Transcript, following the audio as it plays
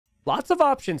Lots of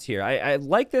options here. I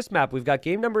like this map. We've got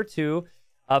game number 2.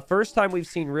 First time we've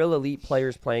seen real elite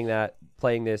players playing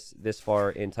this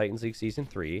far in Titans League Season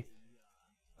 3.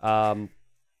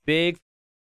 Big.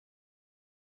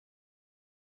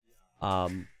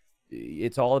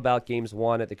 It's all about games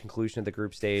 1 at the conclusion of the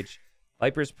group stage.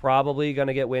 Viper's probably going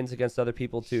to get wins against other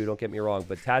people too, don't get me wrong,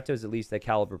 but Tato's at least that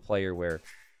caliber player where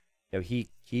he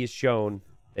has shown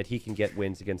that he can get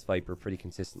wins against Viper pretty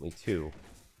consistently too.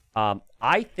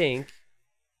 I think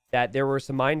that there were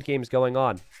some mind games going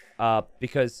on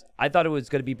because I thought it was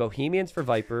going to be Bohemians for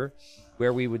Viper,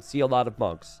 where we would see a lot of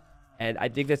monks. And I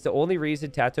think that's the only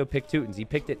reason Tato picked Teutons. He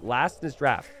picked it last in his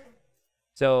draft.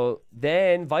 So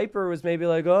then Viper was maybe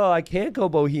like, oh, I can't go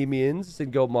Bohemians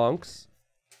and go monks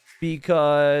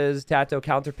because Tato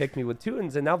counterpicked me with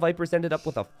Teutons. And now Viper's ended up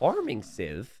with a farming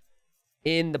civ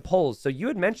in the polls. So you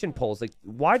had mentioned polls. Like,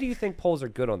 why do you think polls are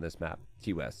good on this map,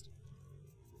 T-West?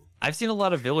 I've seen a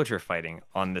lot of villager fighting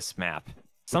on this map.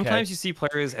 Sometimes you see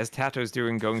players, as Tato's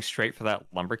doing, going straight for that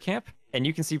lumber camp, and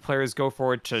you can see players go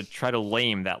forward to try to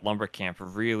lame that lumber camp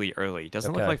really early.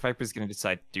 Doesn't look like Viper's going to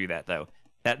decide to do that, though.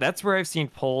 That's where I've seen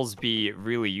polls be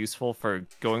really useful for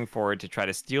going forward to try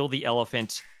to steal the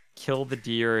elephant, kill the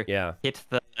deer, hit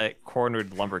the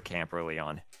cornered lumber camp early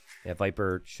on. Yeah,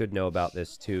 Viper should know about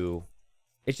this, too.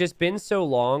 It's just been so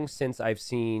long since I've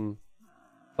seen...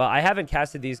 Well, I haven't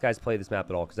casted these guys play this map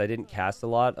at all because I didn't cast a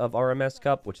lot of RMS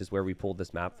Cup, which is where we pulled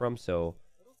this map from. So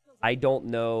I don't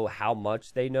know how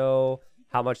much they know,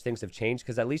 how much things have changed.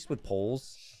 Because at least with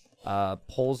polls,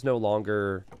 polls no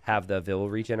longer have the Vil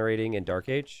regenerating in Dark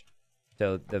Age.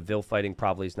 So the Vil fighting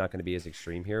probably is not going to be as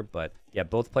extreme here. But yeah,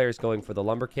 both players going for the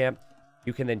lumber camp.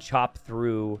 You can then chop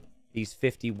through these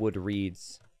 50 wood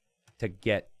reeds to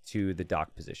get to the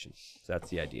dock position. So that's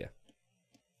the idea.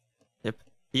 Yep.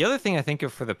 The other thing I think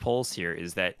of for the polls here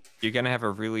is that you're going to have a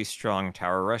really strong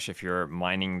tower rush if you're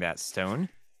mining that stone.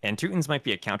 And Teutons might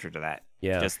be a counter to that.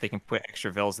 Yeah. Just they can put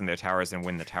extra Vils in their towers and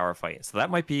win the tower fight. So that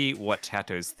might be what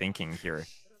Tato's thinking here.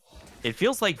 It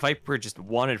feels like Viper just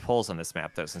wanted polls on this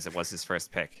map, though, since it was his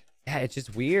first pick. Yeah, it's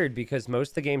just weird because most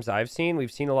of the games I've seen,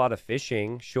 we've seen a lot of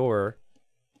fishing, sure.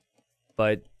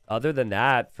 But other than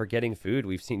that, for getting food,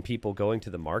 we've seen people going to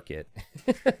the market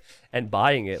and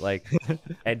buying it, like,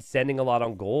 and sending a lot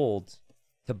on gold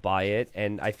to buy it.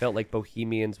 And I felt like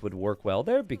Bohemians would work well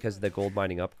there because of the gold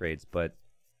mining upgrades. But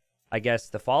I guess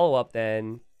the follow-up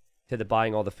then to the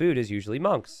buying all the food is usually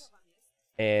monks.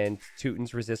 And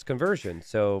Teutons resist conversion.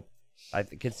 So I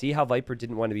can see how Viper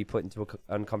didn't want to be put into an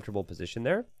uncomfortable position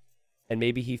there. And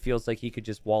maybe he feels like he could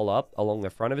just wall up along the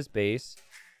front of his base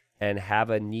and have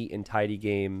a neat and tidy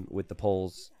game with the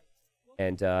polls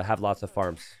and have lots of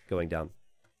farms going down.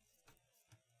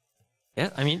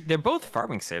 Yeah, I mean, they're both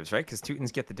farming civs, right? Because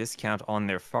Teutons get the discount on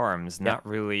their farms, not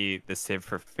really the civ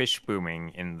for fish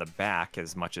booming in the back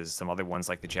as much as some other ones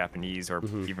like the Japanese or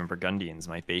even Burgundians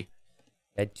might be.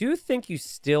 I do think you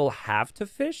still have to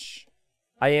fish.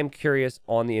 I am curious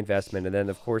on the investment. And then,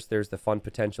 of course, there's the fun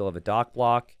potential of a dock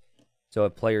block. So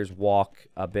if players walk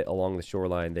a bit along the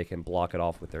shoreline, they can block it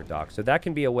off with their dock. So that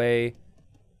can be a way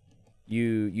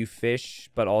you fish,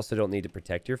 but also don't need to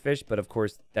protect your fish. But of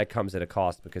course, that comes at a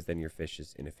cost because then your fish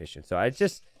is inefficient. So I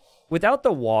just, without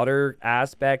the water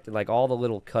aspect and like all the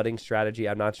little cutting strategy,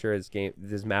 I'm not sure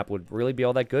this map would really be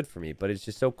all that good for me. But it's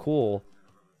just so cool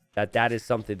that is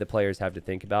something the players have to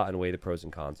think about and weigh the pros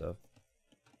and cons of.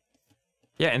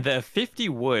 Yeah, and the 50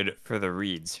 wood for the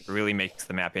reeds really makes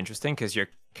the map interesting because you're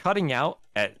cutting out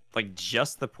at like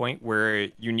just the point where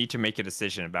you need to make a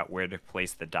decision about where to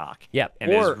place the dock. Yeah, and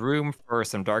there's room for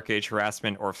some Dark Age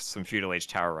harassment or some Feudal Age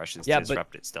tower rushes to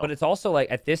disrupt it still. But it's also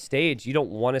like at this stage, you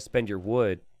don't want to spend your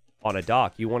wood on a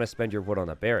dock. You want to spend your wood on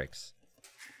a barracks.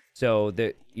 So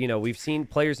we've seen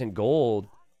players in gold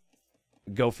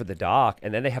go for the dock,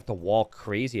 and then they have to walk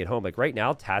crazy at home. Like right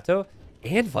now, Tato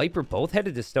and Viper both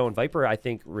headed to stone. Viper, I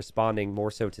think, responding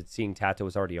more so to seeing Tato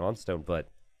was already on stone, but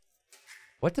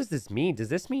what does this mean? Does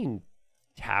this mean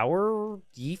tower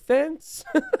defense?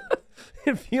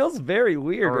 It feels very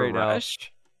weird right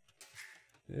rush?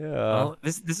 Now. Yeah. Well,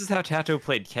 this is how Tato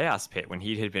played Chaos Pit when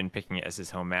he had been picking it as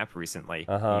his home map recently.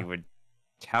 He would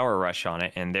tower rush on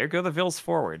it, and there go the Vils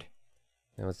forward.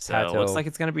 So it looks like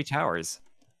it's going to be towers.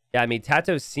 Yeah, I mean,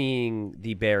 Tato seeing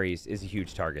the berries is a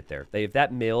huge target there. If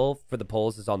that mill for the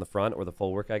poles is on the front, or the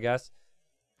full work, I guess,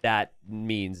 that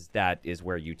means that is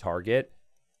where you target.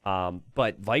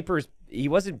 But Viper's, he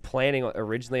wasn't planning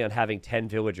originally on having 10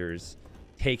 villagers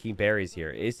taking berries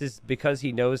here. This is because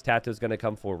he knows Tato's going to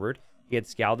come forward. He had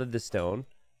scouted the stone,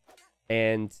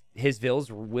 and his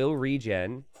Vils will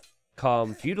regen,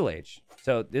 come Feudal Age.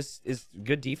 So this is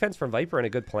good defense from Viper and a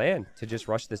good plan to just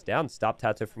rush this down, stop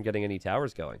Tato from getting any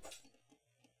towers going.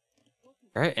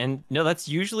 All right, and no, that's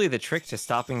usually the trick to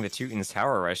stopping the Teuton's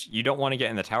tower rush. You don't want to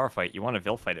get in the tower fight. You want to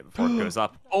Vil fight it before it goes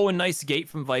up. Oh, a nice gate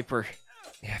from Viper.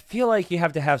 Yeah, I feel like you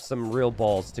have to have some real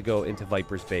balls to go into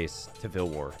Viper's base to Vil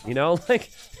War. You know, like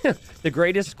the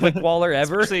greatest quick waller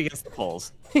ever. Especially against the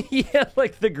Poles. Yeah,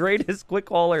 like the greatest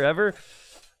quick waller ever.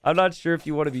 I'm not sure if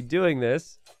you want to be doing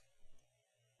this,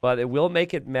 but it will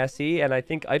make it messy. And I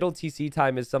think idle TC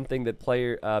time is something that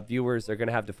viewers are going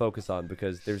to have to focus on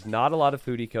because there's not a lot of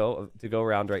food eco to go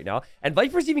around right now. And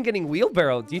Viper's even getting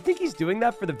wheelbarrow. Do you think he's doing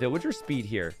that for the villager speed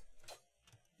here?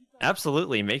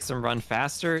 Absolutely. Makes him run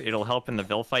faster. It'll help in the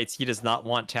Vil fights. He does not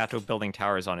want Tato building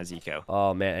towers on his eco.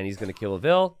 Oh, man. And he's going to kill a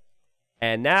Vil.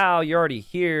 And now you're already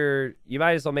here. You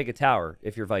might as well make a tower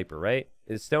if you're Viper, right?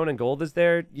 If stone and gold is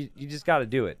there, you just got to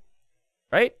do it.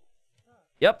 Right?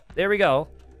 Yep. There we go.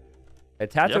 And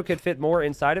Tato could fit more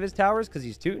inside of his towers because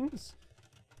he's Teutons.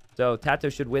 So Tato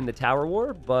should win the tower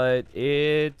war, but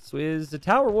it is a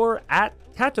tower war at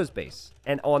Tato's base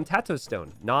and on Tato's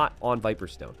stone, not on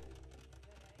Viper's stone.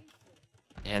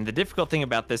 And the difficult thing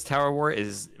about this tower war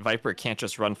is Viper can't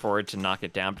just run forward to knock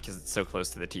it down because it's so close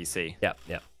to the TC. Yeah,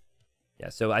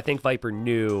 so I think Viper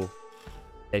knew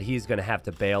that he's going to have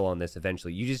to bail on this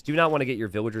eventually. You just do not want to get your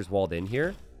villagers walled in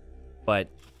here, but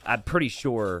I'm pretty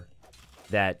sure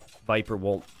that Viper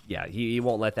won't, he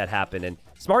won't let that happen. And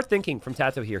smart thinking from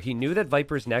Tato here. He knew that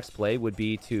Viper's next play would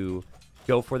be to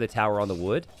go for the tower on the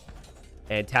wood,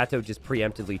 and Tato just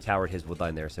preemptively towered his wood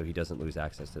line there so he doesn't lose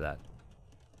access to that.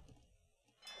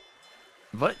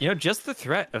 But, just the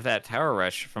threat of that tower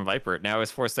rush from Viper now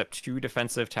has forced up 2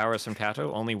 defensive towers from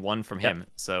Tato, only 1 from him.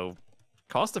 So,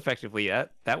 cost effectively,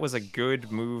 that was a good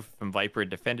move from Viper.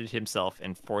 Defended himself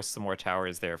and forced some more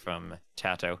towers there from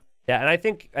Tato. Yeah, and I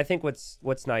think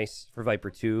what's nice for Viper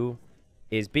too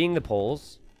is being the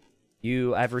Poles,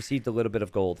 you have received a little bit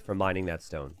of gold from mining that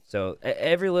stone. So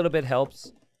every little bit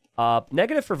helps.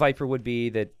 Negative for Viper would be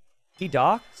that he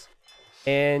docked,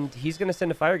 and he's going to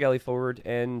send a fire galley forward,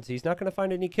 and he's not going to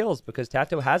find any kills because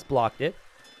Tato has blocked it.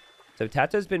 So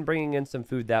Tato's been bringing in some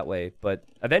food that way, but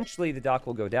eventually the dock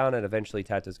will go down, and eventually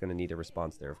Tato's going to need a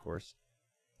response there, of course.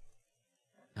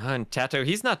 And Tato,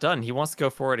 he's not done. He wants to go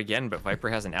forward again, but Viper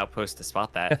has an outpost to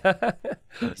spot that.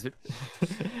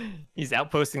 He's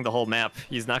outposting the whole map.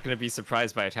 He's not going to be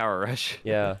surprised by a tower rush.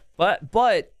 Yeah,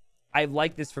 but I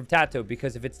like this from Tato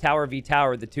because if it's tower v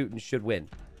tower, the Teutons should win.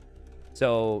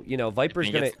 So,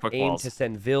 Viper's going to aim to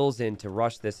send Vils in to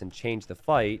rush this and change the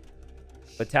fight.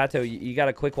 But Tato, you got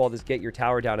to quick wall this, get your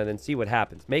tower down, and then see what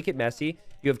happens. Make it messy.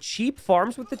 You have cheap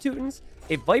farms with the Teutons.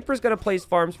 If Viper's going to place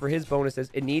farms for his bonuses,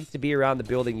 it needs to be around the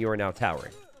building you are now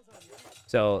towering.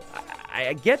 So,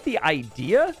 I get the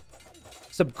idea.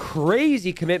 Some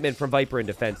crazy commitment from Viper in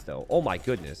defense, though. Oh, my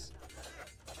goodness.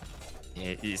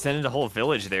 Yeah, you send a whole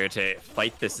village there to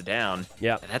fight this down.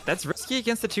 Yeah. That's risky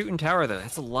against the Teuton Tower, though.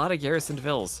 That's a lot of garrisoned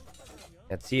vills.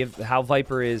 Let's see how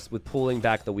Viper is with pulling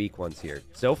back the weak ones here.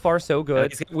 So far, so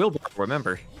good. He's got wheelbarrow,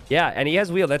 remember. Yeah, and he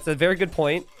has wheel. That's a very good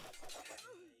point.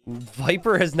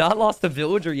 Viper has not lost a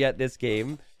villager yet this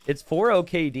game. It's 4-0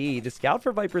 KD. The scout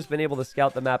for Viper's been able to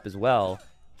scout the map as well.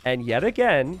 And yet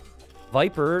again,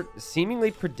 Viper,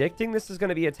 seemingly predicting this is going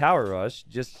to be a tower rush,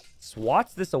 just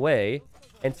swats this away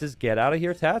and says, get out of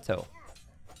here, Tato.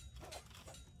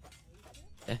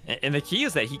 And the key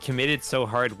is that he committed so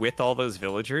hard with all those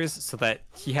villagers so that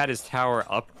he had his tower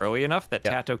up early enough that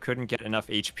Tato couldn't get enough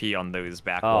HP on those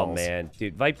back walls. Oh, man.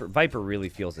 Dude, Viper really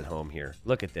feels at home here.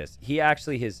 Look at this. He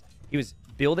actually, he was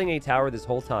building a tower this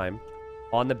whole time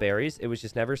on the berries. It was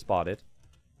just never spotted.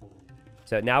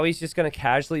 So now he's just going to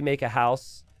casually make a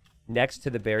house next to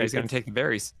the berries. He's going to take the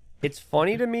berries. It's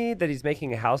funny to me that he's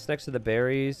making a house next to the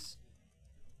berries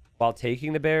while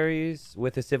taking the berries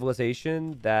with a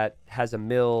civilization that has a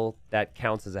mill that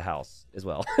counts as a house as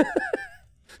well.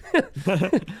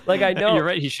 Like, I know. You're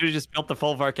right. He should have just built the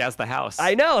Folvark as the house.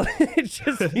 I know. It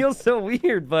just feels so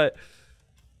weird, but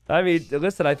I mean,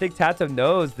 listen, I think Tato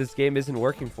knows this game isn't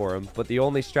working for him, but the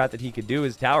only strat that he could do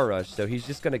is tower rush, so he's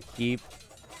just going to keep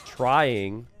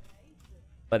trying.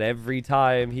 But every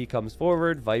time he comes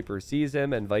forward, Viper sees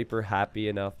him, and Viper happy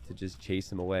enough to just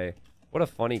chase him away. What a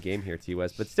funny game here,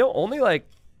 T-West. But still, only like...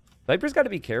 Viper's got to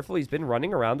be careful. He's been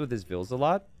running around with his Vils a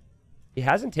lot. He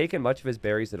hasn't taken much of his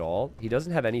berries at all. He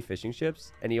doesn't have any fishing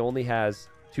ships, and he only has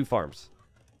 2 farms.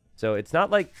 So it's not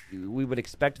like we would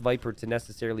expect Viper to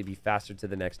necessarily be faster to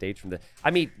the next stage from the...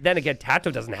 I mean, then again,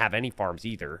 Tato doesn't have any farms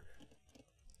either.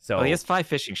 So well, he has 5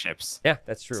 fishing ships. Yeah,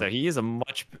 that's true. So he is a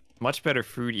much better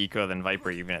food eco than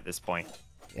Viper even at this point.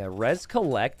 Yeah, res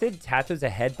collected. Tato's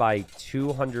ahead by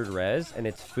 200 res, and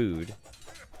it's food.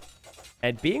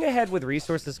 And being ahead with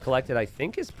resources collected, I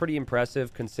think, is pretty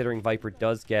impressive, considering Viper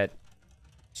does get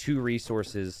 2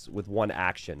 resources with 1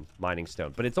 action, mining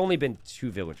stone. But it's only been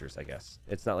 2 villagers, I guess.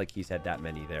 It's not like he's had that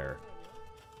many there.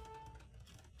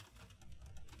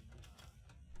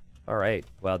 All right.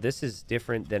 Well, this is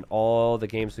different than all the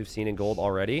games we've seen in gold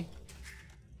already.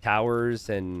 Towers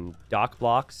and dock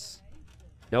blocks.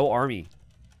 No army.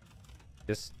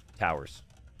 Just towers.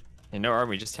 And no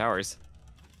army, just towers.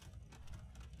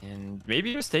 And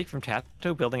maybe a mistake from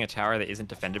Tato building a tower that isn't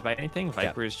defended by anything.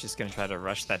 Viper is just going to try to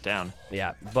rush that down.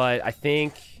 Yeah, but I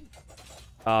think...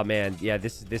 Oh, man. Yeah,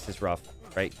 this is rough,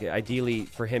 right? Ideally,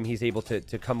 for him, he's able to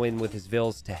come in with his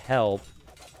vills to help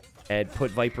and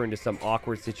put Viper into some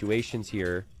awkward situations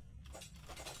here.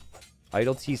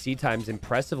 Idle TC time's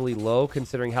impressively low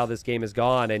considering how this game has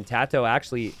gone, and Tato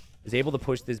actually is able to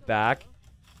push this back.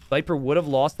 Viper would have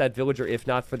lost that villager if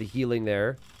not for the healing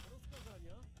there.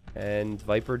 And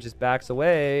Viper just backs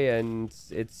away, and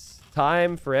it's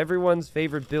time for everyone's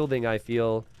favorite building, I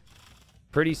feel.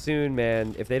 Pretty soon,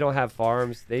 man, if they don't have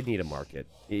farms, they need a market.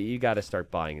 You got to start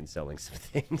buying and selling some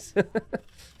things.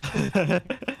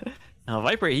 Now,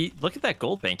 Viper, look at that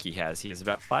gold bank he has. He has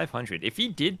about 500. If he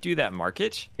did do that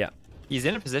market, yeah, he's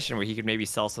in a position where he could maybe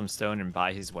sell some stone and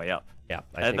buy his way up. Yeah,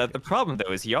 the problem,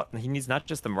 though, is he needs not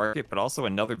just the market, but also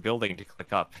another building to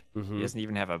click up. Mm-hmm. He doesn't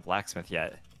even have a blacksmith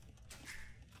yet.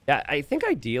 Yeah, I think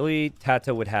ideally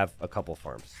Tato would have a couple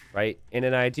farms, right? In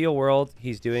an ideal world,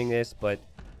 he's doing this, but,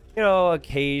 you know,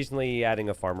 occasionally adding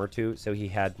a farm or two, so he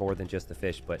had more than just the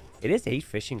fish. But it is 8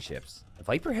 fishing ships.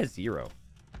 Viper has 0.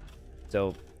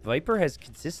 So Viper has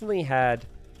consistently had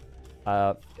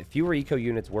fewer eco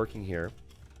units working here.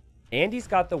 And he's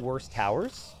got the worst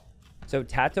towers. So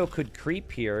Tato could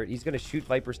creep here. He's going to shoot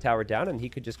Viper's tower down, and he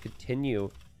could just continue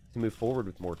to move forward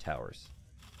with more towers.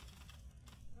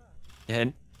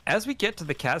 And as we get to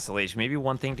the Castle Age, maybe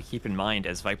one thing to keep in mind,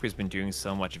 as Viper's been doing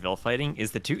so much Vil fighting,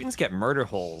 is the Teutons get murder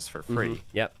holes for free.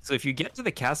 Mm-hmm. Yep. So if you get to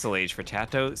the Castle Age for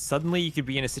Tato, suddenly you could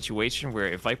be in a situation where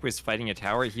if Viper is fighting a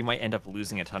tower, he might end up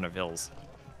losing a ton of Vils.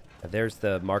 There's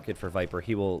the market for Viper.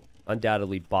 He will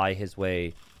undoubtedly buy his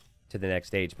way to the next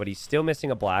stage, but he's still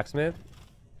missing a blacksmith.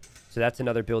 So that's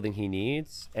another building he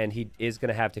needs, and he is going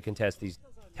to have to contest these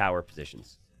tower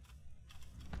positions.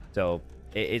 So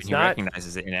it's he not...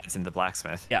 recognizes it and adds in the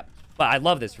blacksmith. Yeah, but I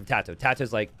love this from Tato.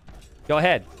 Tato's like, go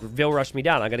ahead, Vil rush me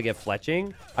down. I'm going to get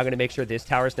fletching. I'm going to make sure this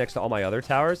tower's next to all my other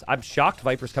towers. I'm shocked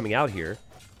Viper's coming out here.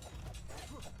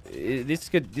 This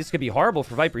could be horrible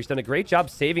for Viper. He's done a great job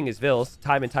saving his Vils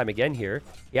time and time again here.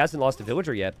 He hasn't lost a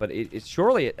villager yet, but it's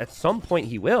surely at some point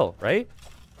he will, right?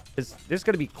 Because there's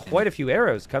going to be quite a few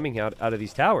arrows coming out of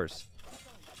these towers.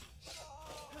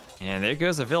 And there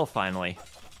goes a Vil finally.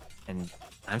 And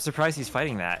I'm surprised he's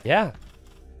fighting that. Yeah.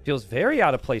 Feels very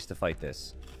out of place to fight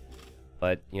this.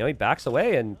 But, you know, he backs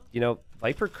away, and, you know,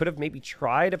 Viper could have maybe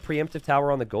tried a preemptive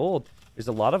tower on the gold. There's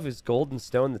a lot of his golden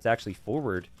stone that's actually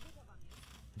forward.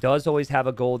 Does always have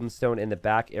a golden stone in the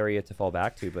back area to fall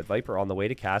back to, but Viper on the way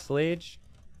to Castle Age.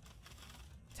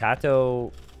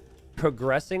 Tato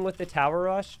progressing with the tower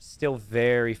rush, still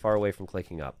very far away from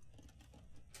clicking up.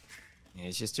 Yeah,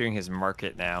 he's just doing his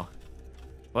market now.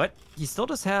 But he still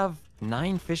does have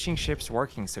 9 fishing ships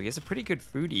working, so he has a pretty good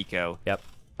food eco. Yep.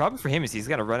 Problem for him is he's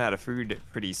got to run out of food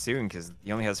pretty soon because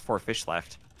he only has 4 fish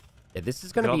left. Yeah, this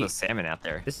is going to be all the salmon out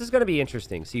there. This is going to be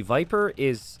interesting. See, Viper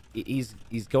is he's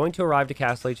going to arrive to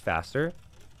Castle Age faster,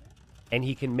 and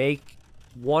he can make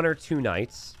 1 or 2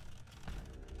 nights,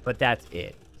 but that's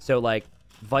it. So like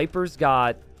Viper's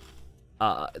got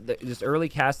this early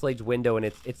Castle Age window, and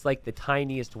it's like the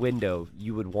tiniest window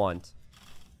you would want,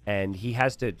 and he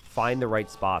has to find the right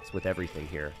spots with everything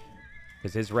here,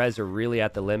 because his res are really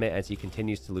at the limit as he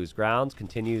continues to lose grounds,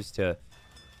 continues to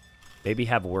maybe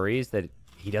have worries that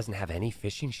he doesn't have any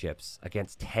fishing ships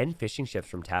against 10 fishing ships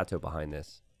from Tato behind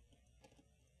this.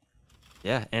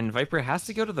 Yeah, and Viper has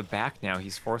to go to the back now.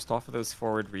 He's forced off of those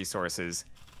forward resources.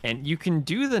 And you can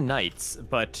do the knights,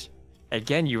 but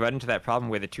again, you run into that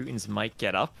problem where the Teutons might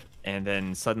get up, and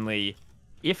then suddenly,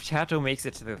 if Tato makes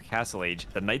it to the Castle Age,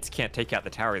 the knights can't take out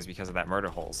the towers because of that murder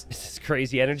holes. This is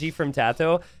crazy energy from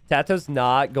Tato. Tato's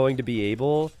not going to be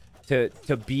able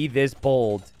to be this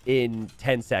bold in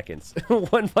 10 seconds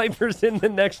when Viper's in the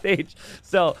next stage.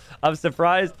 So I'm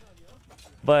surprised,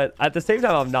 but at the same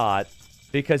time, I'm not,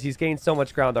 because he's gained so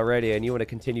much ground already, and you want to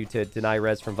continue to deny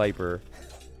res from Viper.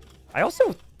 I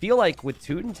also feel like with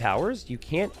Teuton towers, you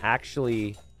can't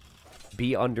actually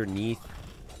be underneath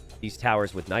these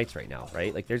towers with knights right now,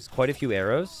 right? Like, there's quite a few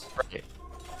arrows. Right.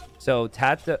 So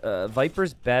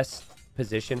Viper's best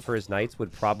position for his knights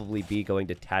would probably be going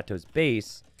to Tato's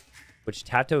base, which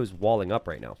Tato's walling up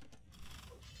right now.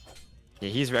 Yeah,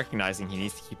 he's recognizing he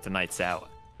needs to keep the knights out.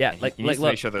 Yeah, he needs to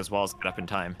make sure those walls get up in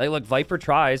time. Like, look, Viper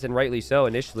tries, and rightly so,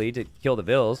 initially to kill the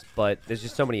Vills, but there's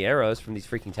just so many arrows from these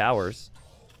freaking towers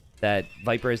that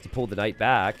Viper has to pull the knight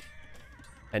back,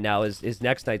 and now his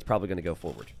next knight's probably going to go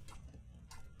forward.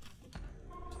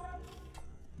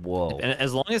 Whoa. And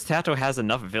as long as Tato has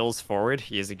enough Vills forward,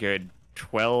 he has a good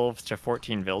 12 to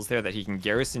 14 Vills there that he can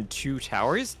garrison 2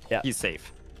 towers, he's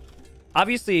safe.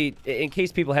 Obviously, in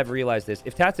case people haven't realized this,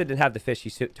 if Tato didn't have the fish,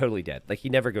 he's totally dead. Like, he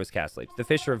never goes Castle Age. The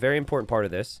fish are a very important part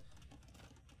of this.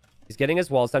 He's getting his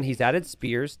walls done. He's added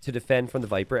spears to defend from the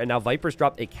Viper, and now Viper's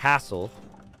dropped a castle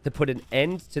to put an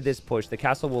end to this push. The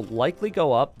castle will likely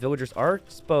go up. Villagers are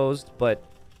exposed, but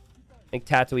I think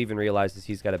Tato even realizes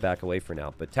he's got to back away for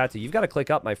now. But Tato, you've got to click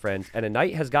up, my friend, and a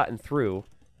knight has gotten through,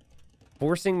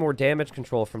 forcing more damage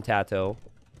control from Tato.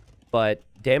 But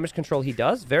damage control he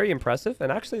does, very impressive.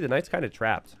 And actually, the knight's kind of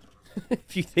trapped,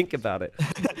 if you think about it.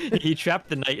 He trapped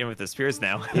the knight in with the spears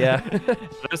now. Yeah.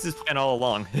 That was his plan all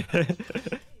along.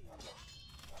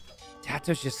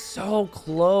 Tato's just so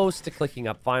close to clicking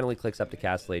up. Finally clicks up to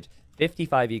Castle Age.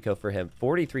 55 eco for him,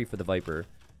 43 for the Viper.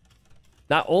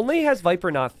 Not only has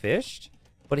Viper not fished,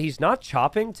 but he's not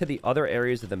chopping to the other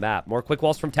areas of the map. More quick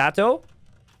walls from Tato.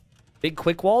 Big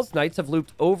quick walls. Knights have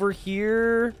looped over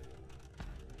here.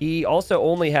 He also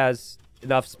only has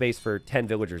enough space for 10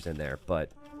 villagers in there, but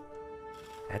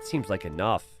that seems like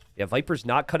enough. Yeah, Viper's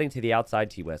not cutting to the outside,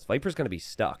 T-West. Viper's going to be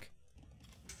stuck.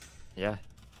 Yeah.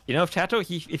 You know, if Tato, if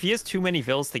he has too many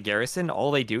Vills to garrison, all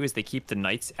they do is they keep the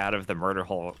knights out of the murder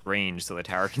hole range so the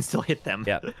tower can still hit them.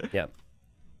 Yeah, yeah.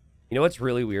 You know what's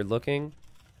really weird looking?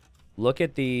 Look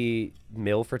at the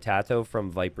mill for Tato from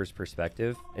Viper's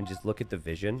perspective and just look at the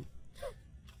vision.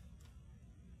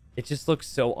 It just looks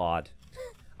so odd.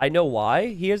 I know why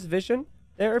he has vision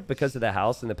there because of the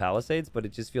house and the palisades, but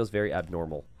it just feels very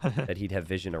abnormal that he'd have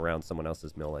vision around someone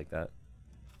else's mill like that.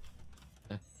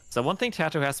 So one thing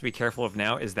Tato has to be careful of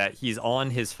now is that he's on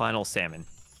his final salmon.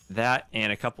 That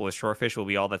and a couple of shorefish will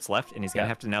be all that's left, and he's going to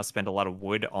have to now spend a lot of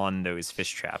wood on those fish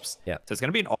traps. Yeah. So it's going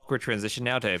to be an awkward transition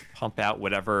now to pump out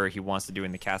whatever he wants to do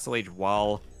in the Castle Age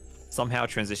while somehow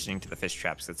transitioning to the fish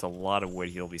traps. It's a lot of wood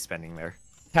he'll be spending there.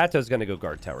 Tato's going to go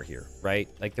guard tower here, right?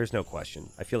 Like, there's no question.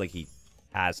 I feel like he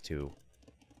has to.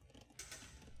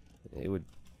 It would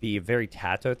be a very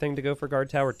Tato thing to go for guard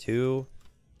tower, too.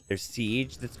 There's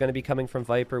siege that's going to be coming from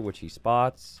Viper, which he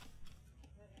spots.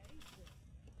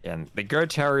 And the guard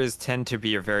towers tend to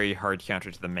be a very hard counter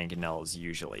to the mangonels,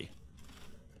 usually.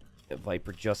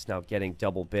 Viper just now getting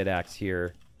double bid axe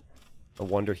here. No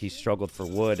wonder he struggled for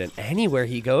wood. And anywhere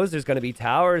he goes, there's going to be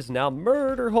towers. Now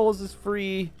murder holes is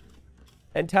free.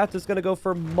 And Tato's going to go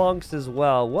for monks as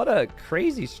well. What a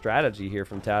crazy strategy here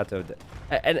from Tato.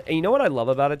 And you know what I love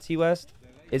about it, T-West?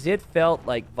 Is it felt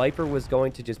like Viper was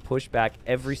going to just push back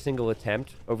every single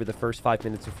attempt over the first 5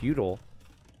 minutes of Feudal.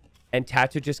 And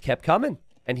Tato just kept coming.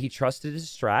 And he trusted his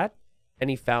strat. And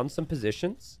he found some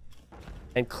positions.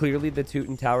 And clearly the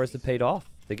Teuton Towers have paid off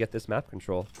to get this map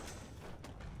control.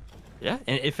 Yeah,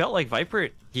 and it felt like Viper,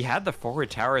 he had the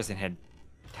forward towers and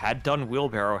had done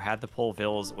wheelbarrow, had the pole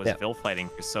Vills, was Vill fighting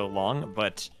for so long,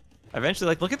 but eventually,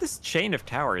 like, look at this chain of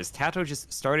towers. Tato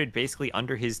just started basically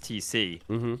under his TC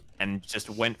and just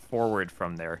went forward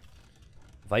from there.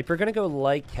 Viper gonna go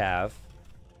light cav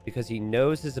because he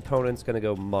knows his opponent's gonna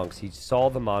go monks. He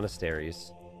saw the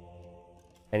monasteries.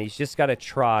 And he's just gotta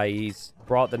try. He's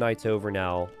brought the knights over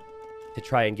now to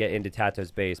try and get into Tato's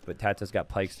base, but Tato's got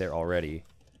pikes there already.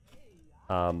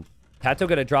 Tato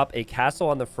gonna drop a castle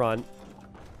on the front,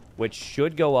 which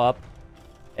should go up,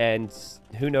 and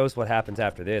who knows what happens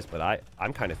after this, but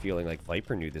I'm kind of feeling like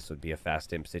Viper knew this would be a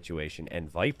fast imp situation, and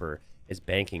Viper is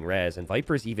banking res, and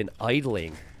Viper's even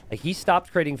idling. Like, he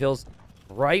stopped creating Vills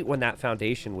right when that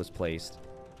foundation was placed,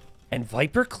 and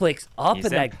Viper clicks up, and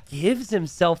that gives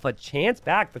himself a chance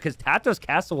back, because Tato's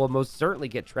castle will most certainly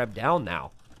get trebbed down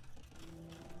now.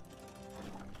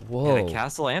 Whoa. Yeah, the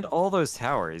castle and all those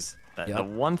towers. The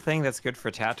one thing that's good for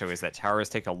Tato is that towers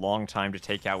take a long time to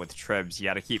take out with trebs. You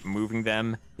got to keep moving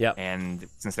them. Yep. And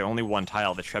since they're only one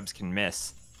tile, the trebs can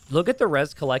miss. Look at the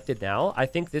res collected now. I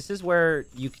think this is where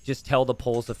you could just tell the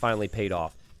polls have finally paid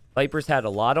off. Viper's had a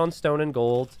lot on stone and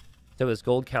gold, so his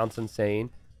gold count's insane.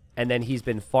 And then he's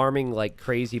been farming like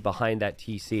crazy behind that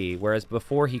TC, whereas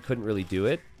before he couldn't really do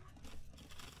it.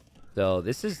 So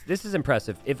this is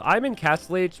impressive. If I'm in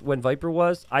Castle Age when Viper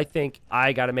was, I think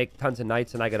I got to make tons of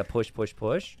knights and I got to push.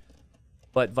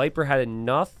 But Viper had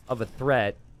enough of a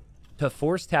threat to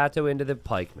force Tato into the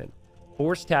pikemen,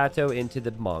 force Tato into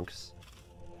the monks,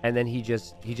 and then he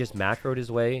just macroed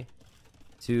his way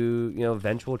to, you know,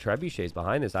 eventual trebuchets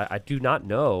behind this. I do not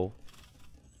know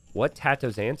what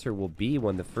Tato's answer will be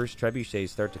when the first trebuchets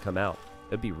start to come out.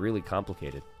 It'd be really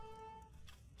complicated.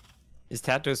 Is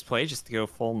Tato's play just to go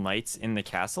full knights in the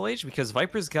Castle Age? Because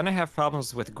Viper's gonna have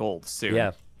problems with gold soon.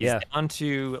 Yeah, He's down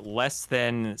to less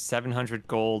than 700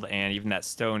 gold, and even that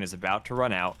stone is about to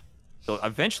run out. He'll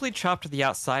eventually chop to the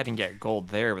outside and get gold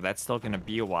there, but that's still gonna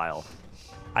be a while.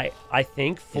 I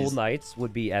think full knights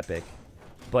would be epic,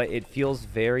 but it feels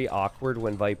very awkward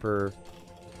when Viper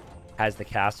has the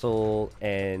castle,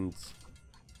 and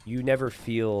you never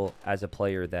feel as a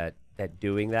player that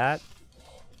doing that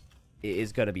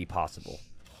is going to be possible,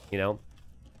 you know?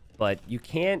 But you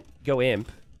can't go imp,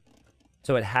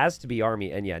 so it has to be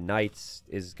army, and yeah, knights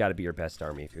is got to be your best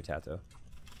army if you're Tato.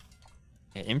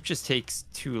 Yeah, imp just takes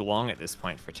too long at this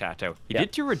point for Tato. He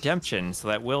did do redemption, so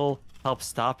that will help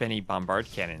stop any bombard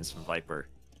cannons from Viper.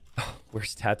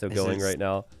 Where's Tato going right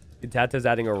now? Tato's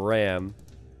adding a ram.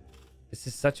 This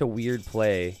is such a weird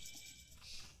play.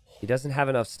 He doesn't have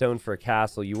enough stone for a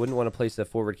castle. You wouldn't want to place a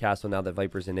forward castle now that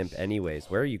Viper's an imp anyways.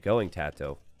 Where are you going,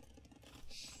 Tato?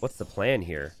 What's the plan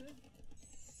here?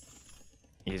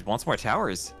 He wants more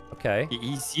towers. Okay.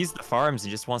 He sees the farms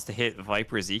and just wants to hit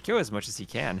Viper's eco as much as he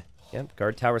can. Yep,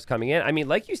 guard towers coming in. I mean,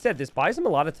 like you said, this buys him a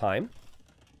lot of time.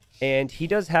 And he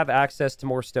does have access to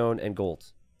more stone and gold.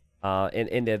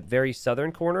 In the very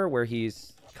southern corner where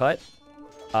he's cut.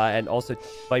 And also,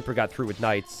 Viper got through with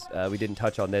knights. We didn't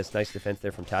touch on this. Nice defense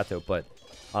there from Tato. But,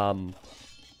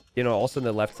 you know, also on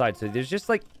the left side. So there's just,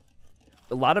 like,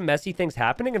 a lot of messy things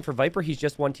happening. And for Viper, he's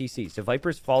just 1 TC. So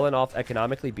Viper's fallen off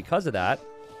economically because of that.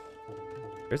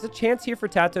 There's a chance here for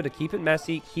Tato to keep it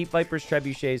messy, keep Viper's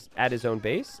trebuchets at his own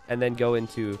base, and then go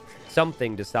into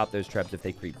something to stop those trebs if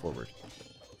they creep forward.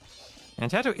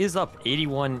 And Tato is up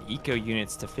 81 eco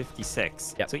units to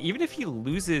 56. Yep. So even if he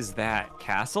loses that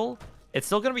castle, it's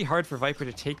still going to be hard for Viper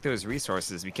to take those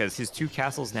resources because his 2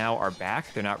 castles now are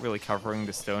back. They're not really covering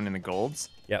the stone and the golds.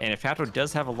 Yep. And if Tato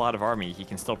does have a lot of army, he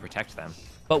can still protect them.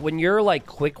 But when you're like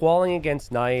quick walling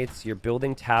against knights, you're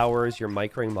building towers, you're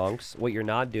microing monks, what you're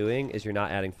not doing is you're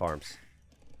not adding farms.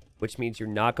 Which means you're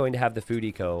not going to have the food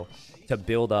eco to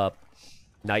build up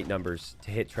knight numbers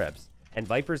to hit trebs. And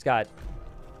Viper's got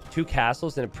 2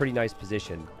 castles in a pretty nice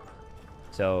position.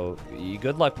 So,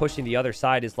 good luck pushing the other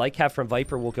side. His light cap from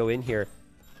Viper will go in here.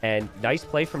 And nice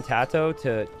play from Tato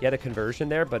to get a conversion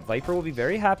there. But Viper will be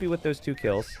very happy with those 2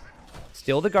 kills.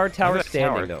 Still the guard tower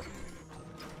standing, though.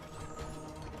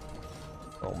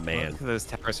 Oh, man. Look at those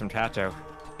towers from Tato.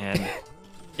 And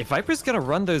if Viper's going to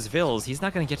run those vills, he's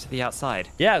not going to get to the outside.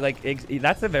 Yeah, like,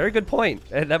 that's a very good point.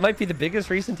 And that might be the biggest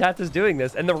reason Tato's doing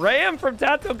this. And the ram from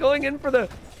Tato going in for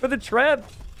the treb.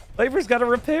 Viper's got to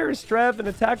repair his treb and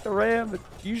attack the ram. It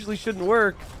usually shouldn't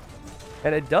work.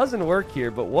 And it doesn't work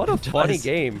here, but what a funny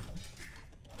game.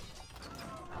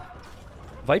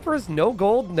 Viper has no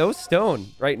gold, no stone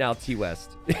right now,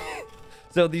 T-West.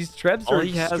 So these trebs are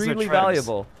extremely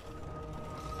valuable.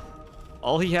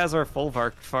 All he has are full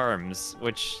Vark farms,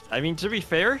 which, I mean, to be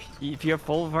fair, if you have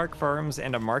full Vark farms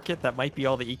and a market, that might be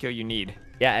all the eco you need.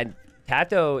 Yeah, and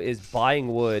Tato is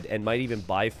buying wood and might even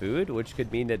buy food, which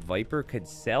could mean that Viper could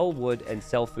sell wood and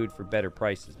sell food for better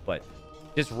prices. But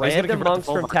just random monks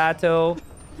from Tato,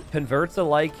 converts a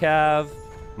light cav,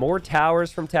 more towers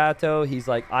from Tato. He's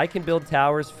like, I can build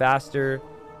towers faster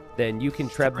than you can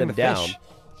treb them down.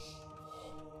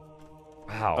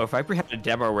 Wow. Oh, if Viper had a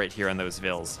demo right here on those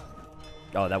vills.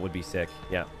 Oh, that would be sick.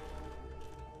 Yeah.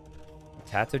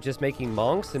 Tato just making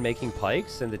monks and making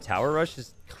pikes, and the tower rush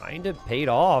is kind of paid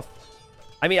off.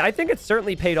 I mean, I think it's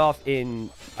certainly paid off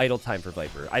in idle time for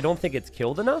Viper. I don't think it's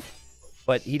killed enough,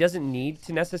 but he doesn't need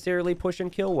to necessarily push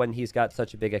and kill when he's got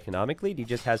such a big economic lead. He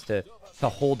just has to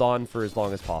hold on for as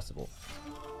long as possible.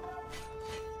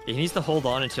 He needs to hold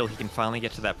on until he can finally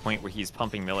get to that point where he's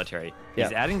pumping military.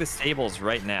 He's adding the stables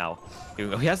right now. He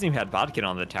hasn't even had Bodkin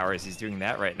on the towers. He's doing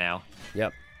that right now.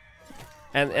 Yep.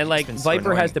 And like,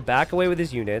 Viper has to back away with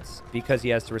his units because he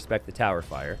has to respect the tower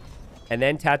fire. And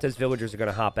then Tata's villagers are going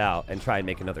to hop out and try and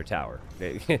make another tower.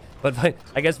 But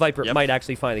I guess Viper might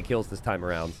actually find the kills this time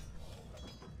around.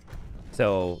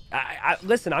 So,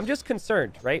 listen, I'm just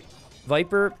concerned, right?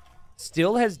 Viper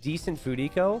still has decent food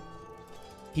eco.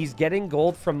 He's getting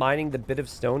gold from mining the bit of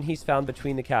stone he's found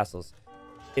between the castles.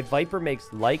 If Viper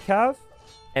makes Light Cav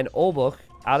and Olbuk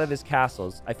out of his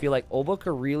castles, I feel like Olbuk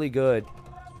are really good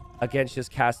against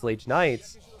just Castle Age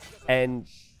Knights. And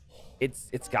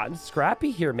it's gotten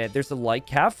scrappy here, man. There's a Light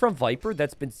Cav from Viper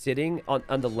that's been sitting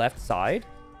on the left side,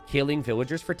 killing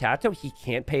villagers for Tato. He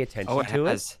can't pay attention to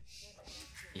it.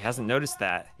 He hasn't noticed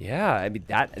that. Yeah, I mean,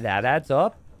 that adds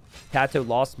up. Tato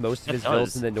lost most of It his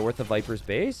builds does. in the north of Viper's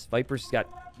base.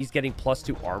 He's getting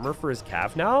 +2 armor for his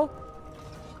Cav now.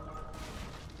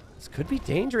 This could be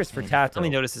dangerous for Tato. Only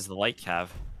notices the light Cav.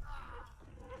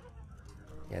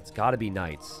 Yeah, it's got to be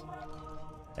Knights.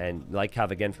 And Light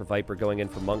Cav again for Viper going in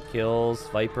for monk kills.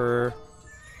 Viper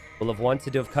will have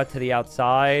wanted to have cut to the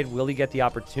outside. Will he get the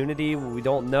opportunity? We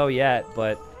don't know yet,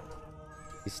 but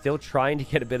he's still trying to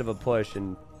get a bit of a push.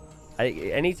 And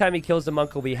anytime he kills a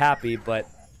monk, he'll be happy. But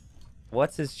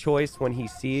what's his choice when he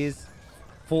sees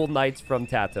full Knights from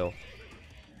Tato?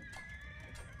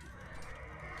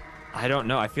 I don't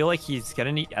know. I feel like he's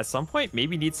gonna need, at some point,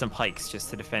 maybe need some pikes just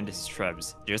to defend his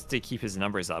trebs, just to keep his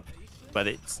numbers up.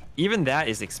 But even that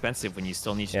is expensive when you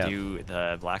still need to do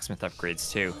the blacksmith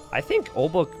upgrades too. I think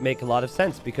Olbuk make a lot of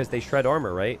sense because they shred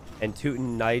armor, right? And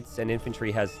Teuton, Knights, and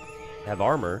Infantry have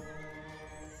armor.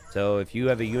 So if you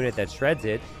have a unit that shreds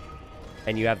it,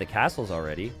 and you have the castles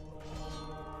already,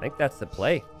 I think that's the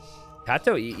play.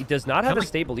 Tato, he does not have a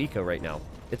stable eco right now.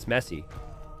 It's messy.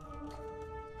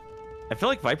 I feel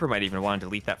like Viper might even want to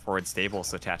delete that forward stable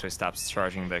so Tato stops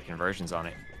charging the conversions on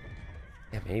it.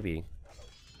 Yeah, maybe.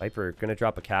 Viper gonna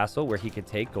drop a castle where he can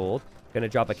take gold. Gonna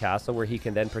drop a castle where he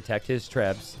can then protect his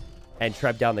trebs and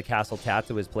treb down the castle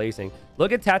Tato is placing.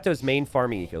 Look at Tato's main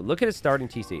farming eco. Look at his starting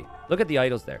TC. Look at the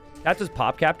idols there. Tato's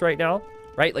pop capped right now,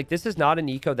 right? Like, this is not an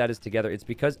eco that is together. It's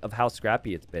because of how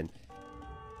scrappy it's been.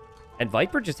 And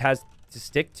Viper just has to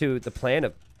stick to the plan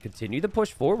of continue to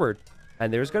push forward.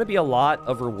 And there's going to be a lot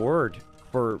of reward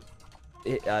for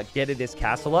getting this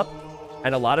castle up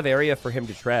and a lot of area for him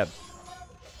to treb.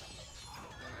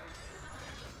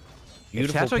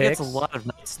 Beautiful If Tato picks. gets a lot of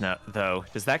knights now, though,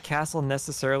 does that castle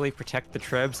necessarily protect the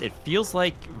trebs? It feels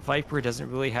like Viper doesn't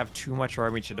really have too much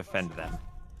army to defend them.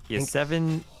 He has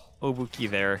 7 Obuki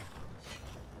there,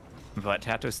 but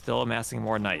Tato's still amassing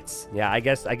more knights. Yeah, I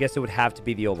guess it would have to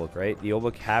be the Obuk, right? The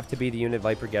Obuk have to be the unit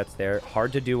Viper gets there.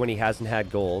 Hard to do when he hasn't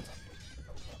had gold.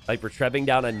 Viper trebbing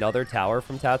down another tower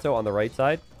from Tato on the right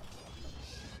side.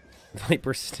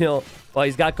 Viper still... Well,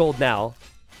 he's got gold now.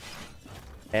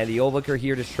 And the Obuk are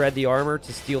here to shred the armor,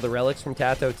 to steal the relics from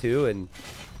Tato, too. And,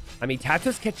 I mean,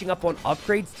 Tato's catching up on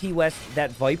upgrades, T-West,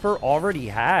 that Viper already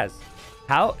has.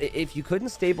 How... If you couldn't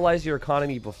stabilize your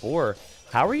economy before,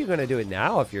 how are you going to do it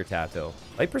now if you're Tato?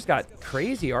 Viper's got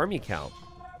crazy army count.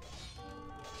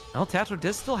 Well, Tato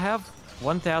does still have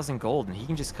 1,000 gold, and he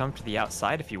can just come to the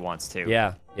outside if he wants to.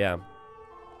 Yeah, yeah.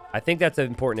 I think that's an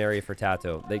important area for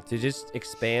Tato. Like, to just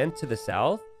expand to the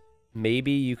south,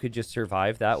 maybe you could just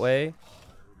survive that way.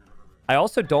 I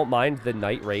also don't mind the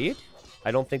Knight Raid.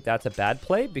 I don't think that's a bad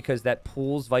play because that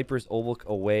pulls Viper's Obuk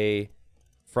away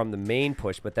from the main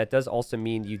push, but that does also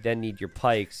mean you then need your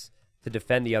pikes to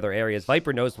defend the other areas.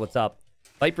 Viper knows what's up.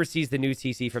 Viper sees the new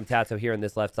CC from Tato here on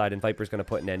this left side, and Viper's going to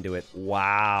put an end to it.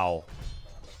 Wow.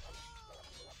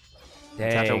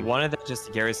 Dang. Tato wanted that just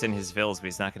to garrison his villas, but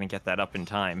he's not going to get that up in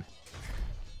time.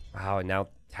 Wow, and now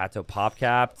Tato pop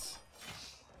capped.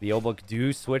 The Obuk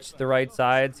do switch to the right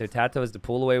side, so Tato has to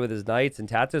pull away with his knights, and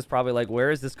Tato's probably like,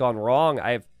 where has this gone wrong?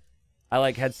 I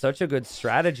like had such a good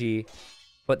strategy,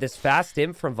 but this fast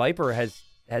imp from Viper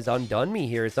has undone me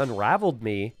here. It's unraveled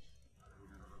me.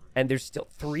 And there's still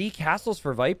 3 castles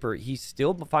for Viper. He's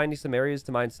still finding some areas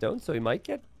to mine stone, so he might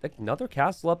get like, another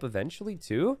castle up eventually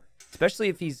too, especially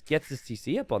if he gets his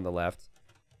TC up on the left.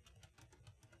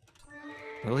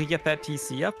 Will he get that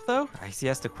TC up, though? I guess he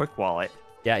has to quick wall it.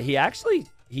 Yeah,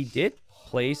 he did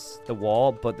place the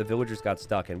wall, but the villagers got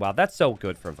stuck. And wow, that's so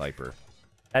good from Viper.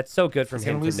 That's so good from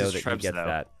him to know that he gets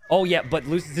that. Oh yeah, but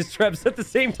loses his trebs at the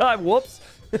same time. Whoops.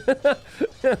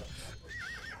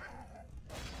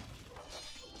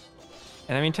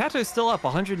 And I mean, Tato's still up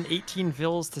 118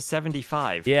 vills to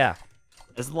 75. Yeah.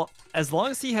 As long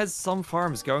as he has some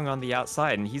farms going on the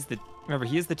outside, and remember,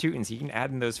 he is the Teutons, he can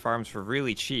add in those farms for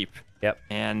really cheap. Yep.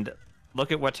 And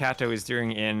look at what Tato is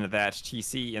doing in that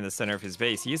TC in the center of his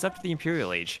base. He is up to the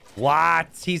Imperial Age. What?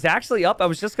 He's actually up? I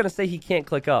was just going to say he can't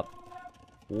click up.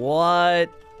 What?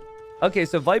 Okay,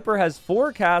 so Viper has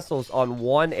 4 castles on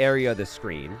one area of the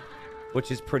screen,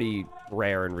 which is pretty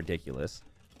rare and ridiculous.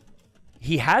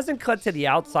 He hasn't cut to the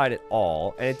outside at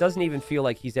all, and it doesn't even feel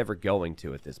like he's ever going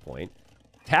to at this point.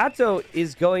 Tato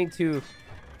is going to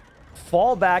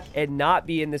fall back and not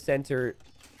be in the center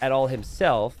at all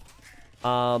himself,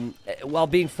 while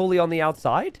being fully on the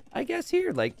outside, I guess,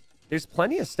 here. Like, there's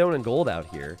plenty of stone and gold out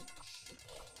here.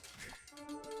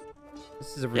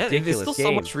 This is a ridiculous game. There's still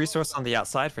so much resource on the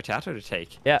outside for Tato to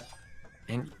take. Yeah.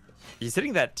 And he's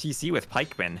hitting that TC with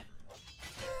pikemen.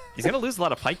 He's going to lose a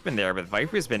lot of pikemen there, but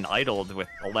Viper's been idled with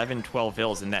 11, 12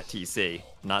 vills in that TC.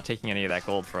 Not taking any of that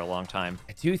gold for a long time.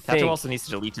 I do think... Tato also needs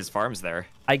to delete his farms there.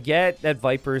 I get that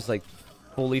Viper's, like,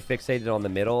 fully fixated on the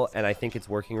middle, and I think it's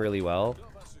working really well.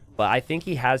 But I think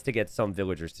he has to get some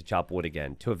villagers to chop wood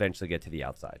again to eventually get to the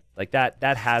outside. Like, that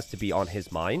has to be on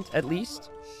his mind, at least.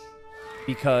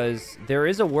 Because there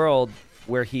is a world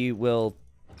where he will,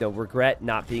 you know, regret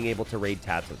not being able to raid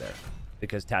Tato there.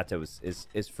 Because Tato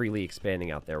is freely expanding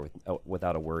out there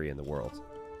without a worry in the world.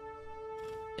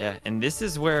 Yeah, and this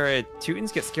is where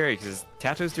Teutons get scary, because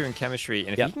Tato's doing chemistry,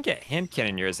 and if he can get hand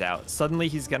cannoneers out, suddenly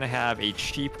he's going to have a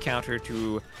cheap counter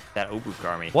to that Obuk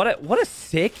army. What a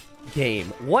sick game.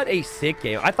 What a sick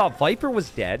game. I thought Viper was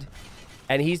dead,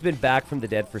 and he's been back from the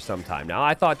dead for some time now.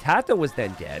 I thought Tato was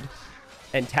then dead,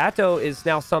 and Tato is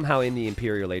now somehow in the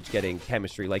Imperial Age getting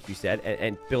chemistry, like you said,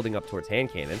 and building up towards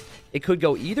hand cannon. It could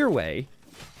go either way.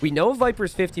 We know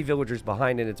Viper's 50 villagers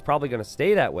behind, and it's probably going to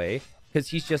stay that way, because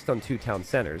he's just on 2 town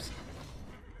centers.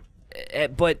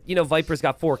 But, you know, Viper's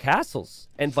got 4 castles.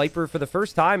 And Viper, for the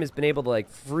first time, has been able to, like,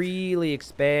 freely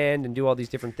expand and do all these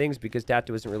different things because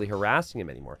Tato isn't really harassing him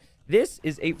anymore. This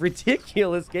is a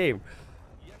ridiculous game.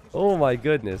 Oh, my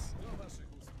goodness.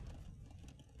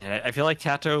 And I feel like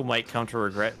Tato might come to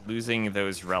regret losing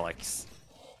those relics.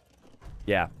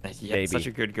 Yeah, he had such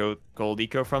a good gold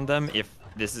eco from them. If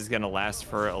this is going to last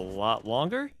for a lot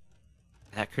longer...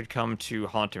 that could come to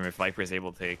haunt him if Viper is